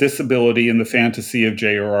physical disability in the fantasy of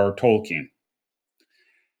J.R.R. Tolkien.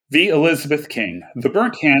 V. Elizabeth King, The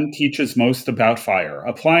Burnt Hand teaches most about fire,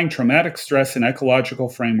 applying traumatic stress and ecological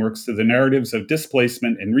frameworks to the narratives of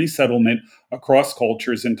displacement and resettlement across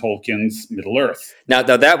cultures in Tolkien's Middle-earth. Now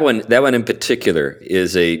that one in particular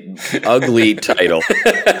is a ugly title.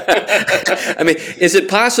 I mean, is it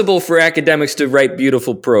possible for academics to write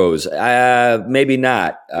beautiful prose? Maybe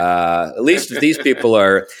not. At least if these people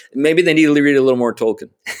are, maybe they need to read a little more Tolkien.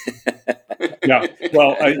 Yeah,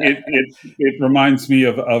 well, it reminds me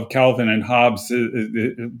of Calvin and Hobbes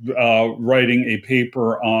writing a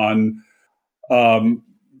paper on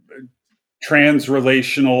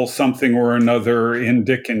transrelational something or another in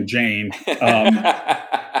Dick and Jane.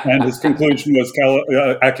 And his conclusion was,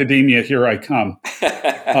 academia, here I come.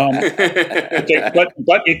 Okay,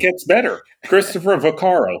 but it gets better. Christopher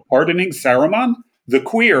Vaccaro, Pardoning Saruman, the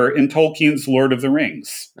queer in Tolkien's Lord of the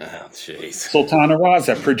Rings. Oh, jeez. Sultana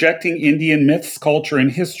Raza, projecting Indian myths, culture,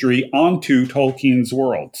 and history onto Tolkien's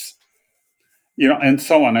worlds. And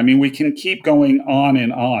so on. I mean, we can keep going on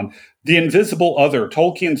and on. The Invisible Other,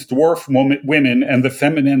 Tolkien's dwarf women and the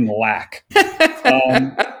feminine lack.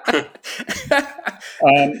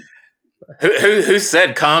 Who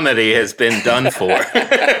said comedy has been done for?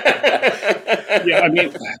 Yeah, I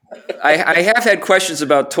mean, I have had questions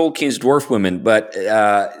about Tolkien's dwarf women, but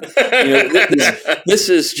this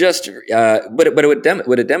is just. But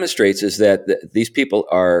what it demonstrates is that these people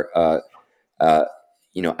are,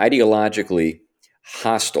 ideologically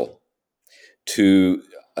hostile to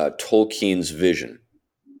Tolkien's vision,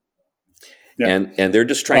 and they're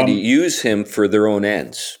just trying to use him for their own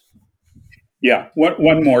ends. Yeah.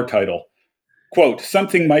 One more title. Quote,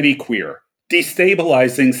 something mighty queer.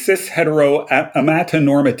 Destabilizing cis-hetero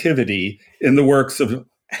amatonormativity in the works of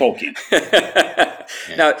Tolkien.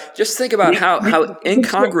 Now, just think about how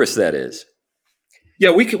incongruous that is.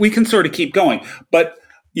 Yeah, we can sort of keep going. But,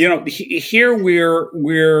 here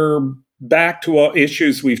we're back to all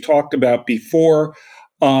issues we've talked about before.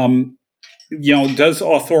 Does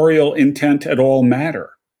authorial intent at all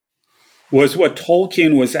matter? Was what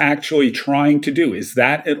Tolkien was actually trying to do, is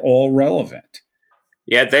that at all relevant?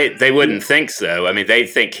 Yeah, they wouldn't think so. I mean, they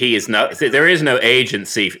think he is not. There is no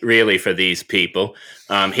agency really for these people.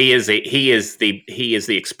 He is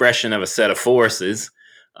the expression of a set of forces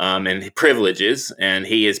and privileges, and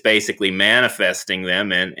he is basically manifesting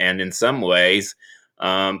them, and in some ways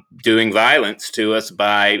doing violence to us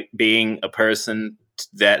by being a person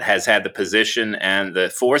that has had the position and the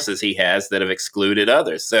forces he has that have excluded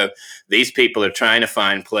others. So these people are trying to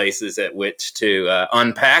find places at which to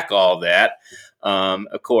unpack all that.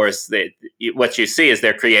 Of course, what you see is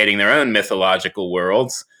they're creating their own mythological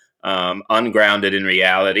worlds, ungrounded in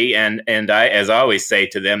reality. And I, as I always say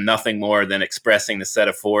to them, nothing more than expressing the set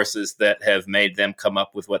of forces that have made them come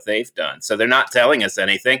up with what they've done. So they're not telling us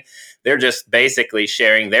anything. They're just basically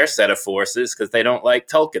sharing their set of forces because they don't like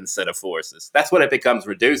Tolkien's set of forces. That's what it becomes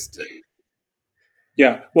reduced to.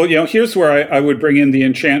 Yeah. Well, here's where I would bring in the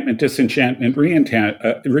enchantment, disenchantment,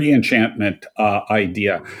 reenchantment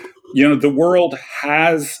idea. The world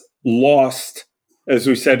has lost, as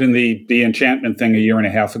we said in the enchantment thing a year and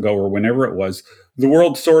a half ago or whenever it was, the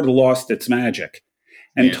world sort of lost its magic.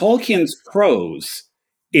 And Tolkien's prose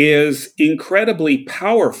is incredibly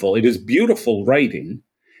powerful. It is beautiful writing,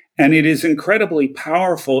 and it is incredibly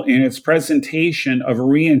powerful in its presentation of a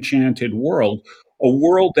reenchanted world, a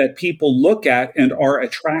world that people look at and are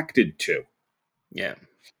attracted to. Yeah.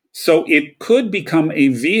 So it could become a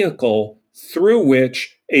vehicle through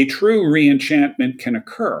which a true reenchantment can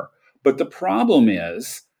occur. But the problem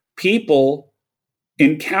is people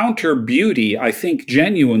encounter beauty, I think,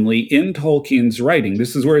 genuinely in Tolkien's writing.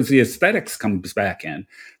 This is where the aesthetics comes back in.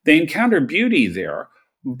 They encounter beauty there,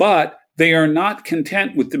 but they are not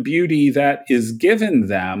content with the beauty that is given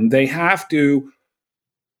them. They have to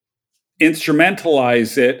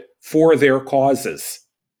instrumentalize it for their causes,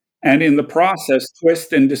 and in the process,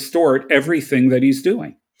 twist and distort everything that he's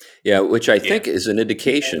doing. Yeah, which I think is an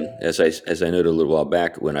indication, as I noted a little while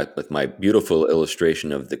back with my beautiful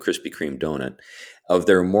illustration of the Krispy Kreme donut, of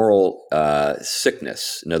their moral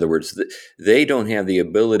sickness. In other words, they don't have the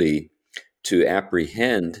ability to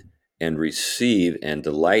apprehend and receive and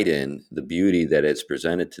delight in the beauty that is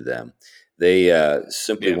presented to them. They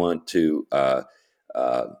simply want to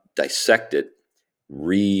dissect it,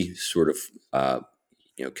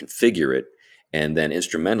 configure it, and then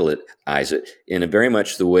instrumentalize it in a very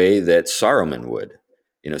much the way that Saruman would.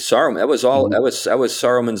 Saruman, that was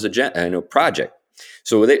Saruman's agenda, project.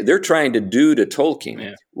 So they're trying to do to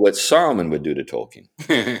Tolkien what Saruman would do to Tolkien.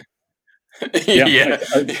 Yeah.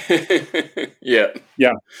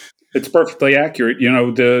 It's perfectly accurate.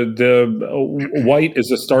 The white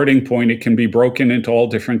is a starting point. It can be broken into all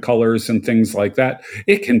different colors and things like that.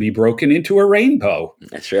 It can be broken into a rainbow.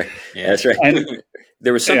 That's right. Yeah. That's right. And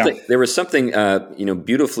there was something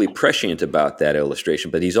beautifully prescient about that illustration.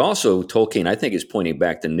 But he's also, Tolkien, I think, is pointing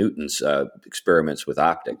back to Newton's experiments with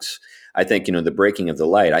optics. I think, the breaking of the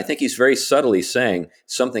light. I think he's very subtly saying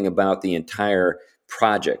something about the entire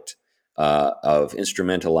project of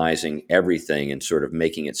instrumentalizing everything and sort of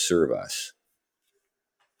making it serve us.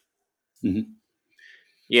 Mm-hmm.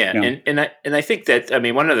 Yeah. And I think that,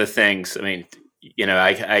 one of the things,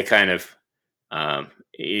 I kind of,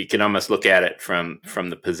 you can almost look at it from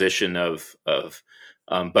the position of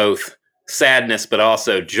both sadness but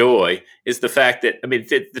also joy, is the fact that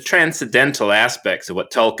the transcendental aspects of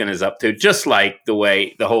what Tolkien is up to, just like the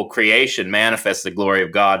way the whole creation manifests the glory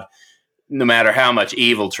of God, no matter how much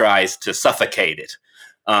evil tries to suffocate it.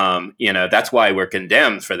 That's why we're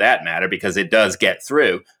condemned, for that matter, because it does get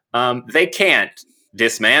through. They can't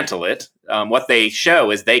dismantle it. What they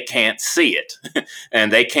show is they can't see it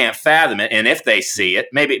and they can't fathom it. And if they see it,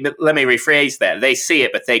 let me rephrase that. They see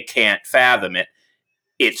it, but they can't fathom it.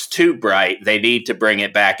 It's too bright. They need to bring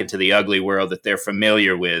it back into the ugly world that they're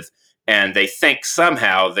familiar with. And they think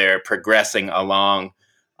somehow they're progressing along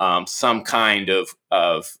some kind of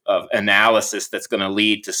analysis that's going to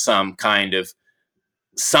lead to some kind of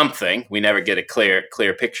something. We never get a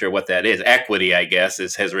clear picture of what that is. Equity, I guess,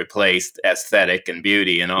 has replaced aesthetic and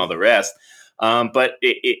beauty and all the rest. But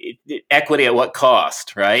equity at what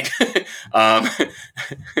cost, right? I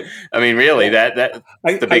mean, really, that's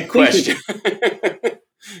the big question.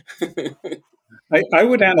 I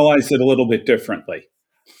would analyze it a little bit differently.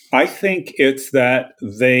 I think it's that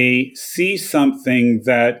they see something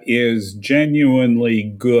that is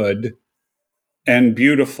genuinely good and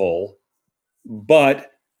beautiful,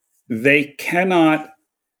 but they cannot,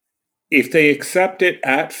 if they accept it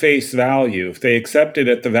at face value, if they accept it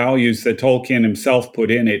at the values that Tolkien himself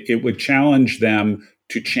put in it, it would challenge them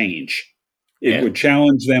to change. It would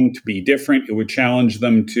challenge them to be different. It would challenge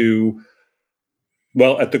them to,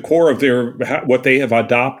 well, at the core of what they have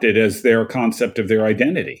adopted as their concept of their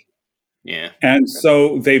identity. Yeah. And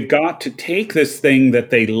so they've got to take this thing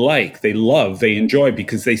that they like, they love, they enjoy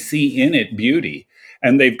because they see in it beauty,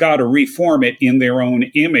 and they've got to reform it in their own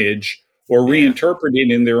image or reinterpret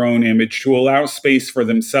it in their own image to allow space for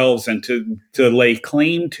themselves and to lay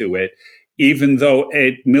claim to it, even though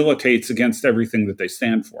it militates against everything that they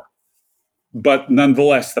stand for. But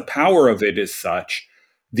nonetheless, the power of it is such,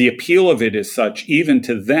 the appeal of it is such, even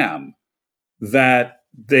to them, that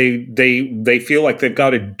they feel like they've got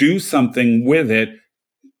to do something with it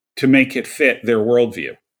to make it fit their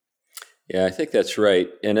worldview. Yeah, I think that's right,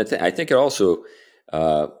 and I think it also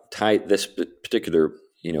tied this particular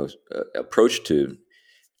approach to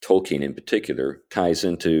Tolkien in particular ties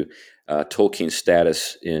into Tolkien's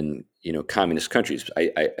status in communist countries.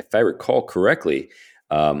 If I recall correctly,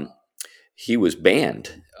 he was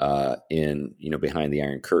banned in behind the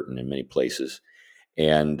Iron Curtain in many places.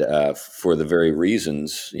 And for the very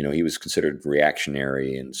reasons, he was considered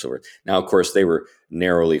reactionary and so forth. Now, of course, they were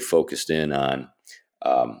narrowly focused in on,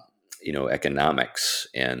 economics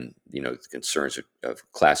and, the concerns of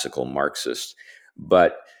classical Marxists.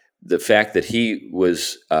 But the fact that he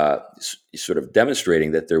was sort of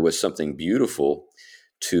demonstrating that there was something beautiful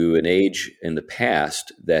to an age in the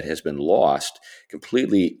past that has been lost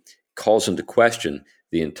completely calls into question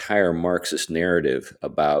the entire Marxist narrative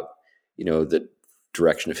about, the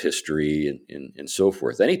direction of history and so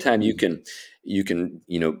forth. Anytime you can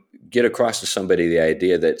get across to somebody the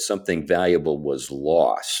idea that something valuable was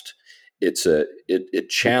lost, it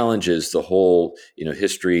challenges the whole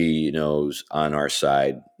history on our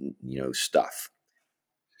side stuff.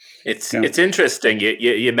 It's interesting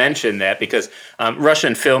you mentioned that because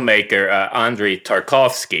Russian filmmaker Andrei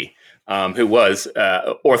Tarkovsky, who was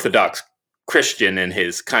Orthodox Christian in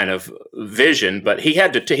his kind of vision, but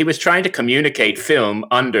he was trying to communicate film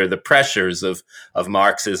under the pressures of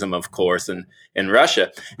Marxism, of course, and in Russia.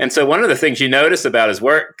 And so one of the things you notice about his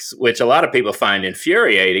works, which a lot of people find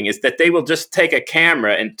infuriating, is that they will just take a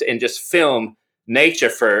camera and just film nature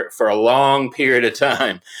for a long period of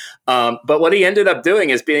time. But what he ended up doing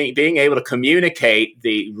is being able to communicate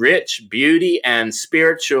the rich beauty and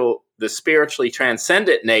the spiritually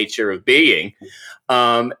transcendent nature of being,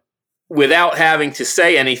 without having to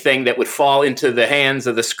say anything that would fall into the hands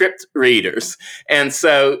of the script readers. And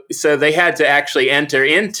so they had to actually enter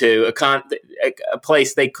into a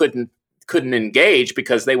place they couldn't engage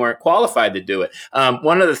because they weren't qualified to do it.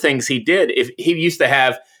 One of the things he did, he used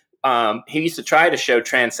to try to show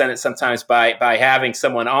transcendence sometimes by having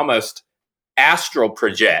someone almost astral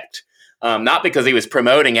project. Not because he was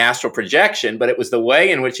promoting astral projection, but it was the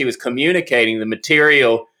way in which he was communicating the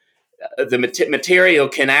material. The material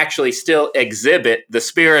can actually still exhibit the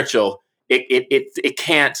spiritual. It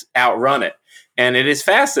can't outrun it. And it is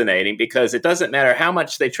fascinating because it doesn't matter how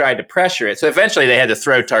much they tried to pressure it. So eventually they had to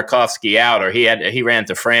throw Tarkovsky out, or he ran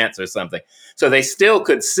to France or something. So they still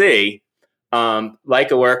could see, like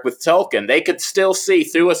a work with Tolkien, they could still see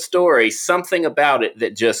through a story something about it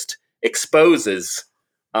that just exposes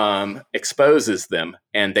them,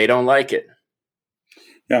 and they don't like it.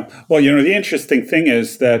 Yeah. Well, the interesting thing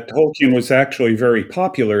is that Tolkien was actually very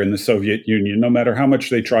popular in the Soviet Union, no matter how much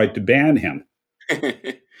they tried to ban him.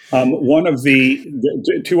 One of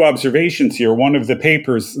the two observations here, one of the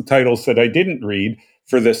papers titles that I didn't read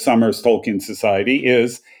for this summer's Tolkien Society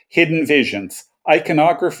is Hidden Visions,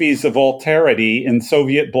 Iconographies of Alterity in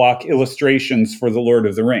Soviet Bloc Illustrations for The Lord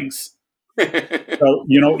of the Rings. So,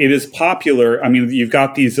 it is popular. I mean, you've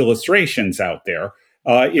got these illustrations out there.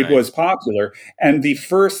 It was popular. And the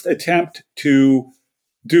first attempt to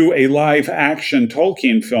do a live action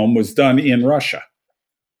Tolkien film was done in Russia.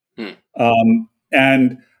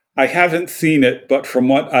 And I haven't seen it, but from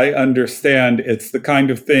what I understand, it's the kind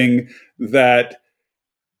of thing that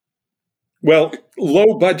Well,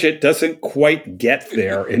 low budget doesn't quite get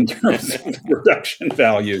there in terms of production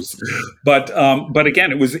values, but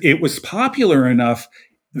again, it was popular enough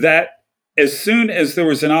that as soon as there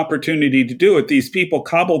was an opportunity to do it, these people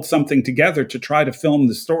cobbled something together to try to film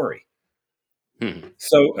the story.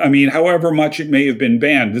 So, I mean, however much it may have been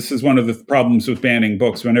banned, this is one of the problems with banning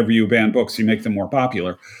books. Whenever you ban books, you make them more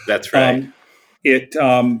popular. That's right.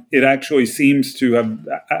 It actually seems to have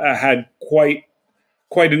had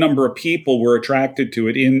quite a number of people were attracted to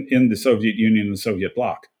it in the Soviet Union and the Soviet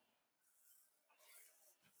bloc.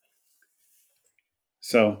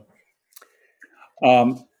 So,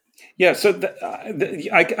 yeah. So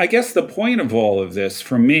I guess the point of all of this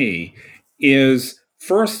for me is,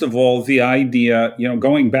 first of all, the idea,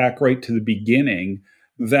 going back right to the beginning,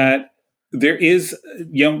 that there is,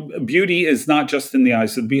 beauty is not just in the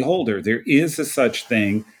eyes of the beholder. There is a such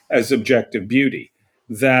thing as objective beauty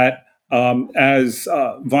that, as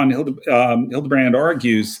von Hildebrand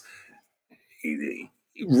argues,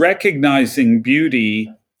 recognizing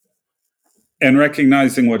beauty and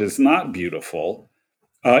recognizing what is not beautiful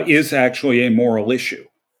is actually a moral issue.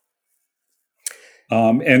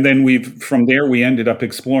 And then from there, we ended up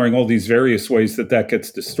exploring all these various ways that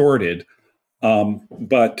gets distorted.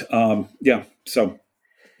 Yeah, so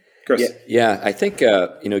Chris. Yeah, I think,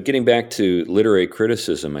 getting back to literary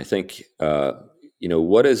criticism, I think,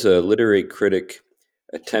 what is a literary critic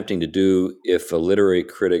attempting to do if a literary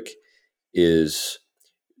critic is,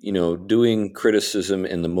 doing criticism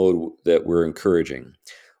in the mode that we're encouraging?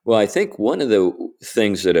 Well, I think one of the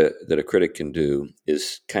things that a critic can do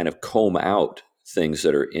is kind of comb out things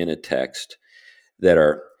that are in a text that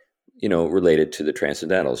are, related to the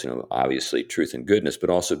transcendentals, obviously truth and goodness, but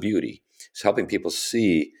also beauty. It's helping people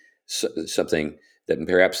see something that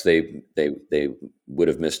perhaps they would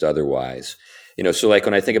have missed otherwise. So like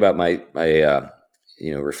when I think about my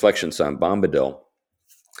reflections on Bombadil,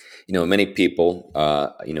 many people,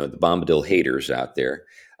 the Bombadil haters out there,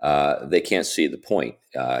 they can't see the point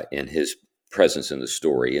in his presence in the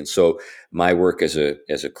story. And so my work as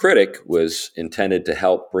a critic was intended to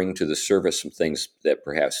help bring to the surface some things that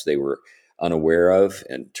perhaps they were unaware of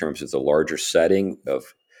in terms of the larger setting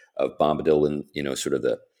of Bombadil and, sort of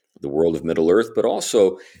the world of Middle Earth, but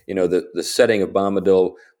also, the setting of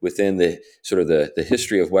Bombadil within the sort of the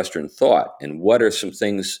history of Western thought, and what are some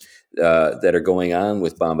things that are going on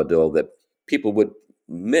with Bombadil that people would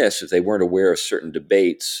miss if they weren't aware of certain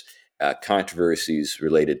debates, controversies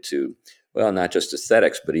related to, well, not just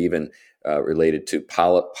aesthetics, but even related to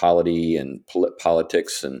polity and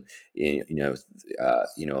politics, and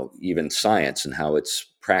even science and how it's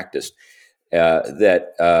practiced.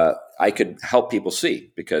 That I could help people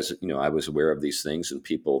see, because I was aware of these things, and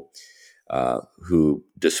people who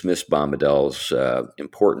dismissed Bombadil's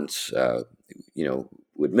importance,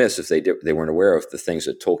 would miss if they weren't aware of the things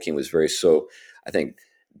that Tolkien was I think,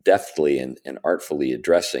 deftly and artfully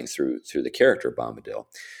addressing through the character of Bombadil.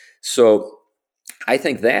 So I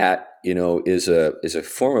think that is a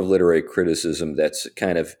form of literary criticism that's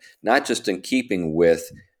kind of not just in keeping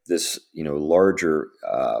with this larger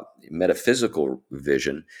metaphysical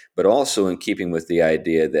vision, but also in keeping with the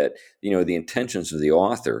idea that the intentions of the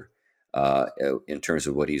author in terms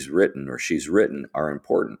of what he's written or she's written are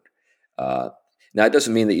important. Now, it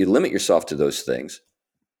doesn't mean that you limit yourself to those things,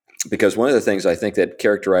 because one of the things I think that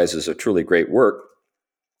characterizes a truly great work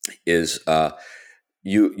is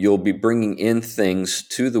you'll be bringing in things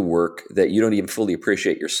to the work that you don't even fully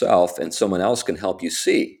appreciate yourself, and someone else can help you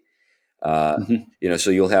see. So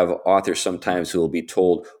you'll have authors sometimes who will be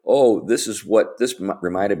told, "Oh, this is what this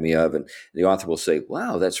reminded me of," and the author will say,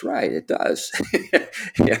 "Wow, that's right, it does."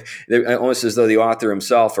 Yeah, almost as though the author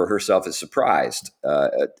himself or herself is surprised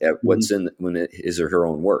at what's in his or her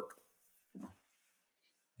own work.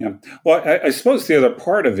 Yeah. Well, I suppose the other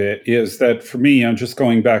part of it is that for me, I'm just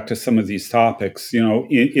going back to some of these topics,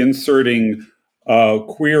 inserting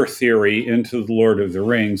queer theory into The Lord of the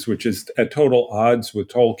Rings, which is at total odds with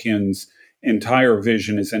Tolkien's entire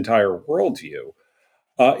vision, his entire worldview.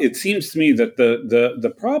 It seems to me that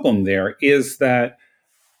the problem there is that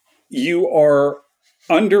you are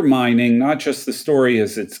undermining not just the story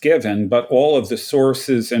as it's given, but all of the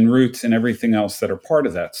sources and roots and everything else that are part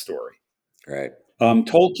of that story. Right.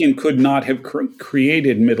 Tolkien could not have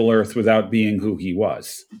created Middle-earth without being who he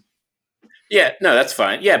was. Yeah, no, that's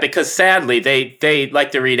fine. Yeah, because sadly they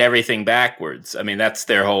like to read everything backwards. I mean, that's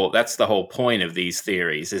the whole point of these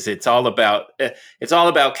theories. Is it's all about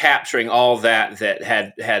capturing all that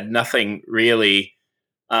had nothing really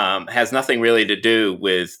has nothing really to do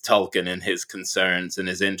with Tolkien and his concerns and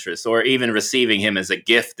his interests, or even receiving him as a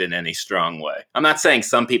gift in any strong way. I'm not saying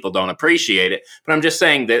some people don't appreciate it, but I'm just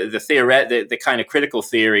saying that the kind of critical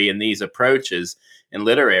theory in these approaches in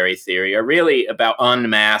literary theory are really about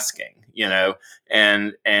unmasking,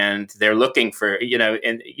 and they're looking for,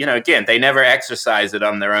 again, they never exercise it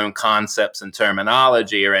on their own concepts and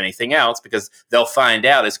terminology or anything else, because they'll find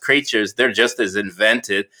out as creatures, they're just as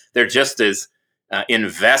invented, they're just as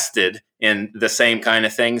invested in the same kind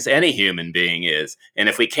of things any human being is. And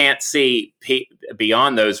if we can't see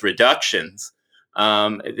beyond those reductions,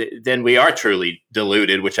 then we are truly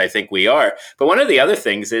deluded, which I think we are. But one of the other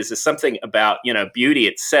things is something about, beauty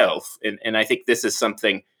itself. And I think this is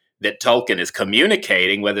something that Tolkien is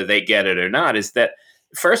communicating, whether they get it or not, is that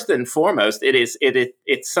first and foremost,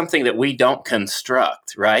 it's something that we don't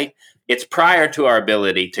construct, right? It's prior to our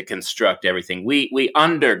ability to construct everything. We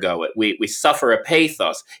undergo it. We suffer a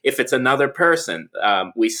pathos. If it's another person,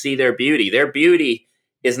 we see their beauty. Their beauty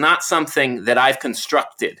is not something that I've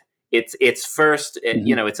constructed. It's first,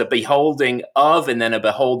 it's a beholding of and then a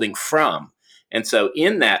beholding from. And so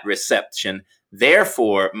in that reception,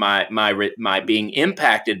 therefore, my being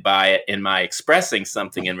impacted by it and my expressing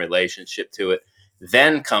something in relationship to it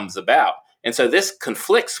then comes about. And so this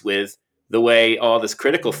conflicts with the way all this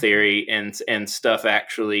critical theory and stuff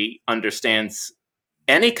actually understands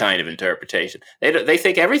any kind of interpretation. They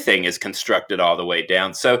think everything is constructed all the way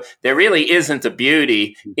down. So there really isn't a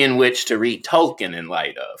beauty in which to read Tolkien in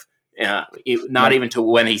light of, not even to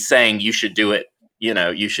when he's saying you should do it,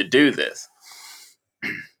 you should do this.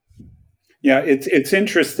 Yeah, it's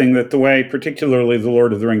interesting that the way, particularly the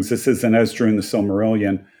Lord of the Rings, this is in Esdru and the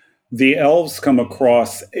Silmarillion, the elves come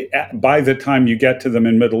across, by the time you get to them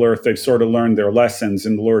in Middle-earth, they've sort of learned their lessons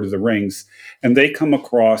in the Lord of the Rings, and they come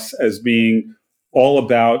across as being all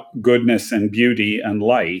about goodness and beauty and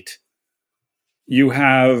light. You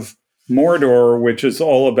have Mordor, which is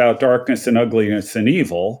all about darkness and ugliness and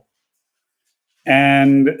evil,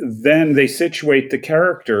 and then they situate the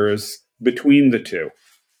characters between the two.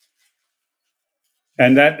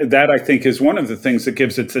 And that I think is one of the things that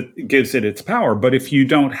gives it its power. But if you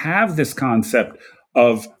don't have this concept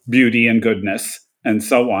of beauty and goodness and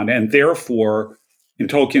so on, and therefore, in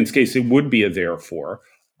Tolkien's case, it would be a therefore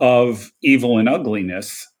of evil and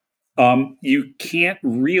ugliness, you can't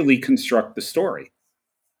really construct the story.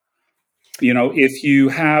 If you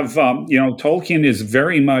have, Tolkien is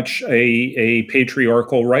very much a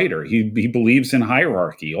patriarchal writer. He believes in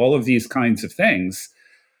hierarchy, all of these kinds of things.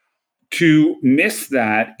 To miss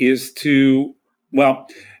that is to,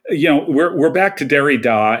 we're back to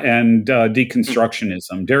Derrida and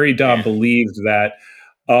deconstructionism. Derrida believed that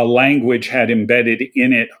language had embedded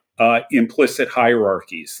in it implicit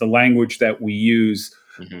hierarchies. The language that we use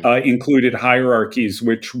included hierarchies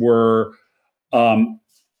which were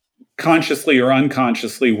consciously or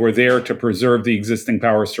unconsciously were there to preserve the existing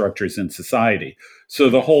power structures in society. So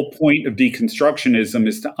the whole point of deconstructionism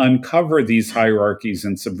is to uncover these hierarchies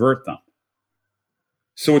and subvert them.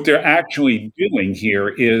 So what they're actually doing here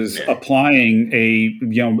is applying a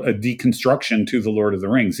deconstruction to the Lord of the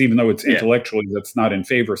Rings, even though it's intellectually that's not in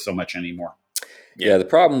favor so much anymore. Yeah, the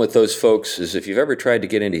problem with those folks is if you've ever tried to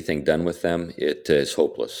get anything done with them, it is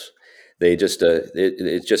hopeless. They just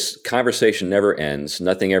it's just conversation never ends.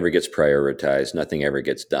 Nothing ever gets prioritized. Nothing ever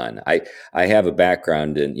gets done. I have a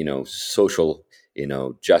background in social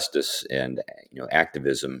justice and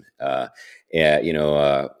activism. It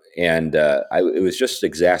was just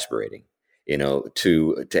exasperating,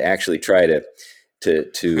 to actually try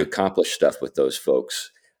to accomplish stuff with those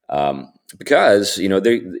folks. Because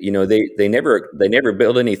they never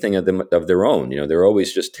build anything of their own. They're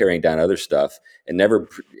always just tearing down other stuff and never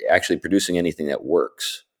actually producing anything that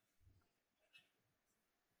works.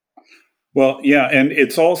 Well, yeah, and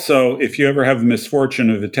it's also, if you ever have the misfortune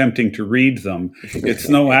of attempting to read them, it's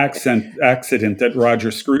no accident that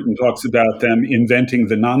Roger Scruton talks about them inventing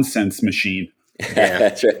the nonsense machine. Yeah,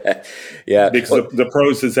 that's right. Yeah, because the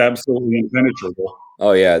prose is absolutely impenetrable.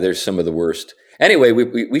 Oh yeah, there's some of the worst. Anyway,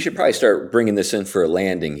 we should probably start bringing this in for a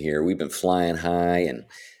landing here. We've been flying high and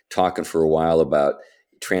talking for a while about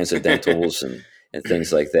transcendentals and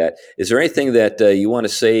things like that. Is there anything that you want to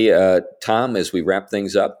say, Tom, as we wrap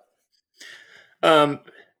things up? Probably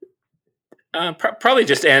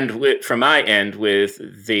just end from my end with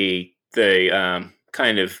the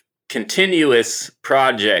kind of continuous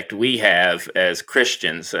project we have as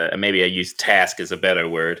Christians. Maybe I use task as a better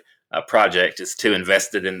word. Project is too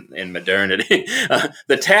invested in modernity.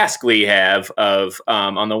 The task we have of,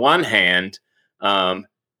 on the one hand,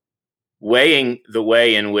 weighing the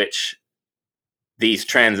way in which these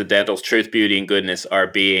transcendentals, truth, beauty, and goodness, are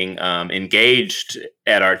being engaged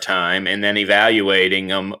at our time, and then evaluating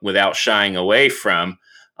them without shying away from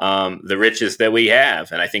the riches that we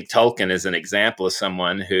have. And I think Tolkien is an example of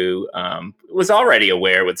someone who was already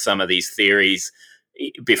aware with some of these theories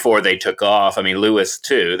before they took off. I mean, Lewis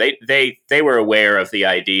too. They were aware of the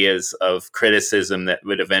ideas of criticism that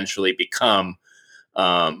would eventually become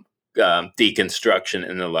deconstruction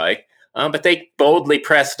and the like. But they boldly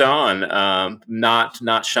pressed on,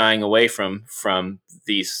 not shying away from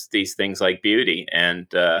these things like beauty, and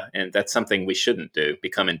that's something we shouldn't do.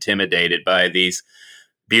 Become intimidated by these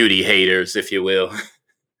beauty haters, if you will.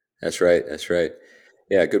 That's right.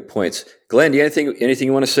 Yeah, good points. Glenn, do you have anything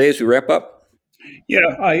you want to say as we wrap up?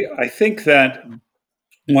 Yeah, I think that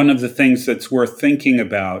one of the things that's worth thinking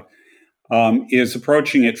about is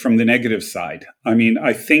approaching it from the negative side. I mean,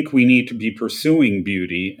 I think we need to be pursuing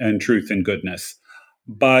beauty and truth and goodness,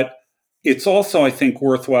 but it's also, I think,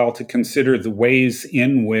 worthwhile to consider the ways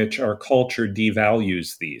in which our culture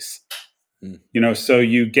devalues these. So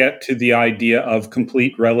you get to the idea of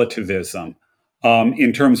complete relativism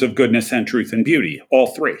in terms of goodness and truth and beauty, all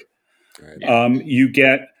three. Right. You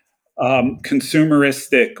get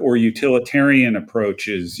consumeristic or utilitarian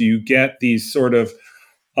approaches. You get these sort of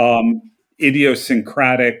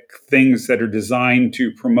idiosyncratic things that are designed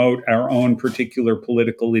to promote our own particular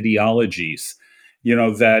political ideologies,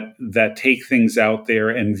 that take things out there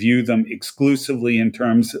and view them exclusively in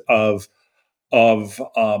terms of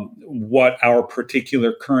what our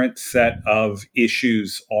particular current set of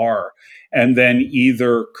issues are, and then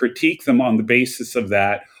either critique them on the basis of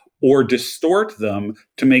that or distort them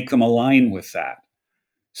to make them align with that.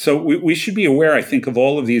 So we should be aware, I think, of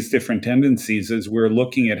all of these different tendencies as we're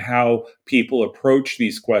looking at how people approach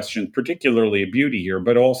these questions, particularly beauty here,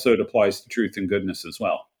 but also it applies to truth and goodness as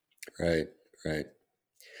well. Right.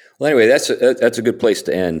 Well, anyway, that's a good place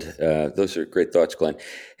to end. Those are great thoughts, Glenn.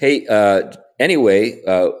 Hey, anyway,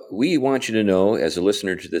 we want you to know, as a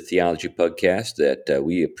listener to the Theology Podcast, that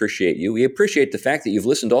we appreciate you. We appreciate the fact that you've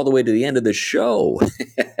listened all the way to the end of the show,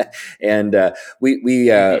 and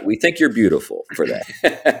we think you're beautiful for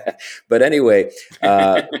that. But anyway,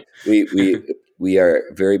 we are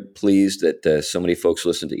very pleased that so many folks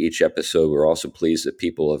listen to each episode. We're also pleased that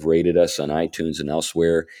people have rated us on iTunes and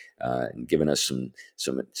elsewhere, and given us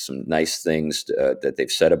some nice things that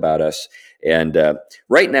they've said about us. And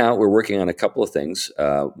right now, we're working on a couple of things.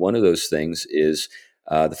 One of those things is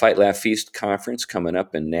the Fight, Laugh, Feast conference coming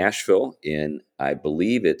up in Nashville in, I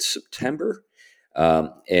believe it's September.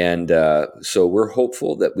 So we're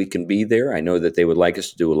hopeful that we can be there. I know that they would like us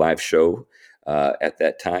to do a live show at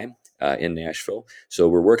that time in Nashville. So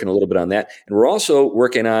we're working a little bit on that. And we're also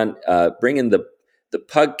working on bringing the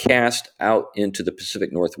podcast out into the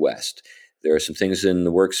Pacific Northwest. There are some things in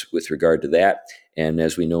the works with regard to that. And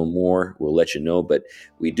as we know more, we'll let you know. But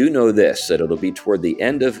we do know this, that it'll be toward the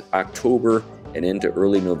end of October and into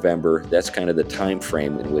early November. That's kind of the time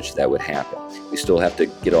frame in which that would happen. We still have to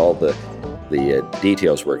get all the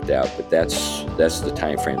details worked out, but that's the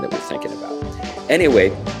time frame that we're thinking about. Anyway,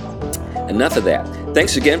 enough of that.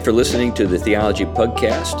 Thanks again for listening to the Theology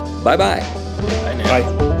Podcast. Bye-bye. Bye now.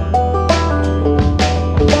 Bye.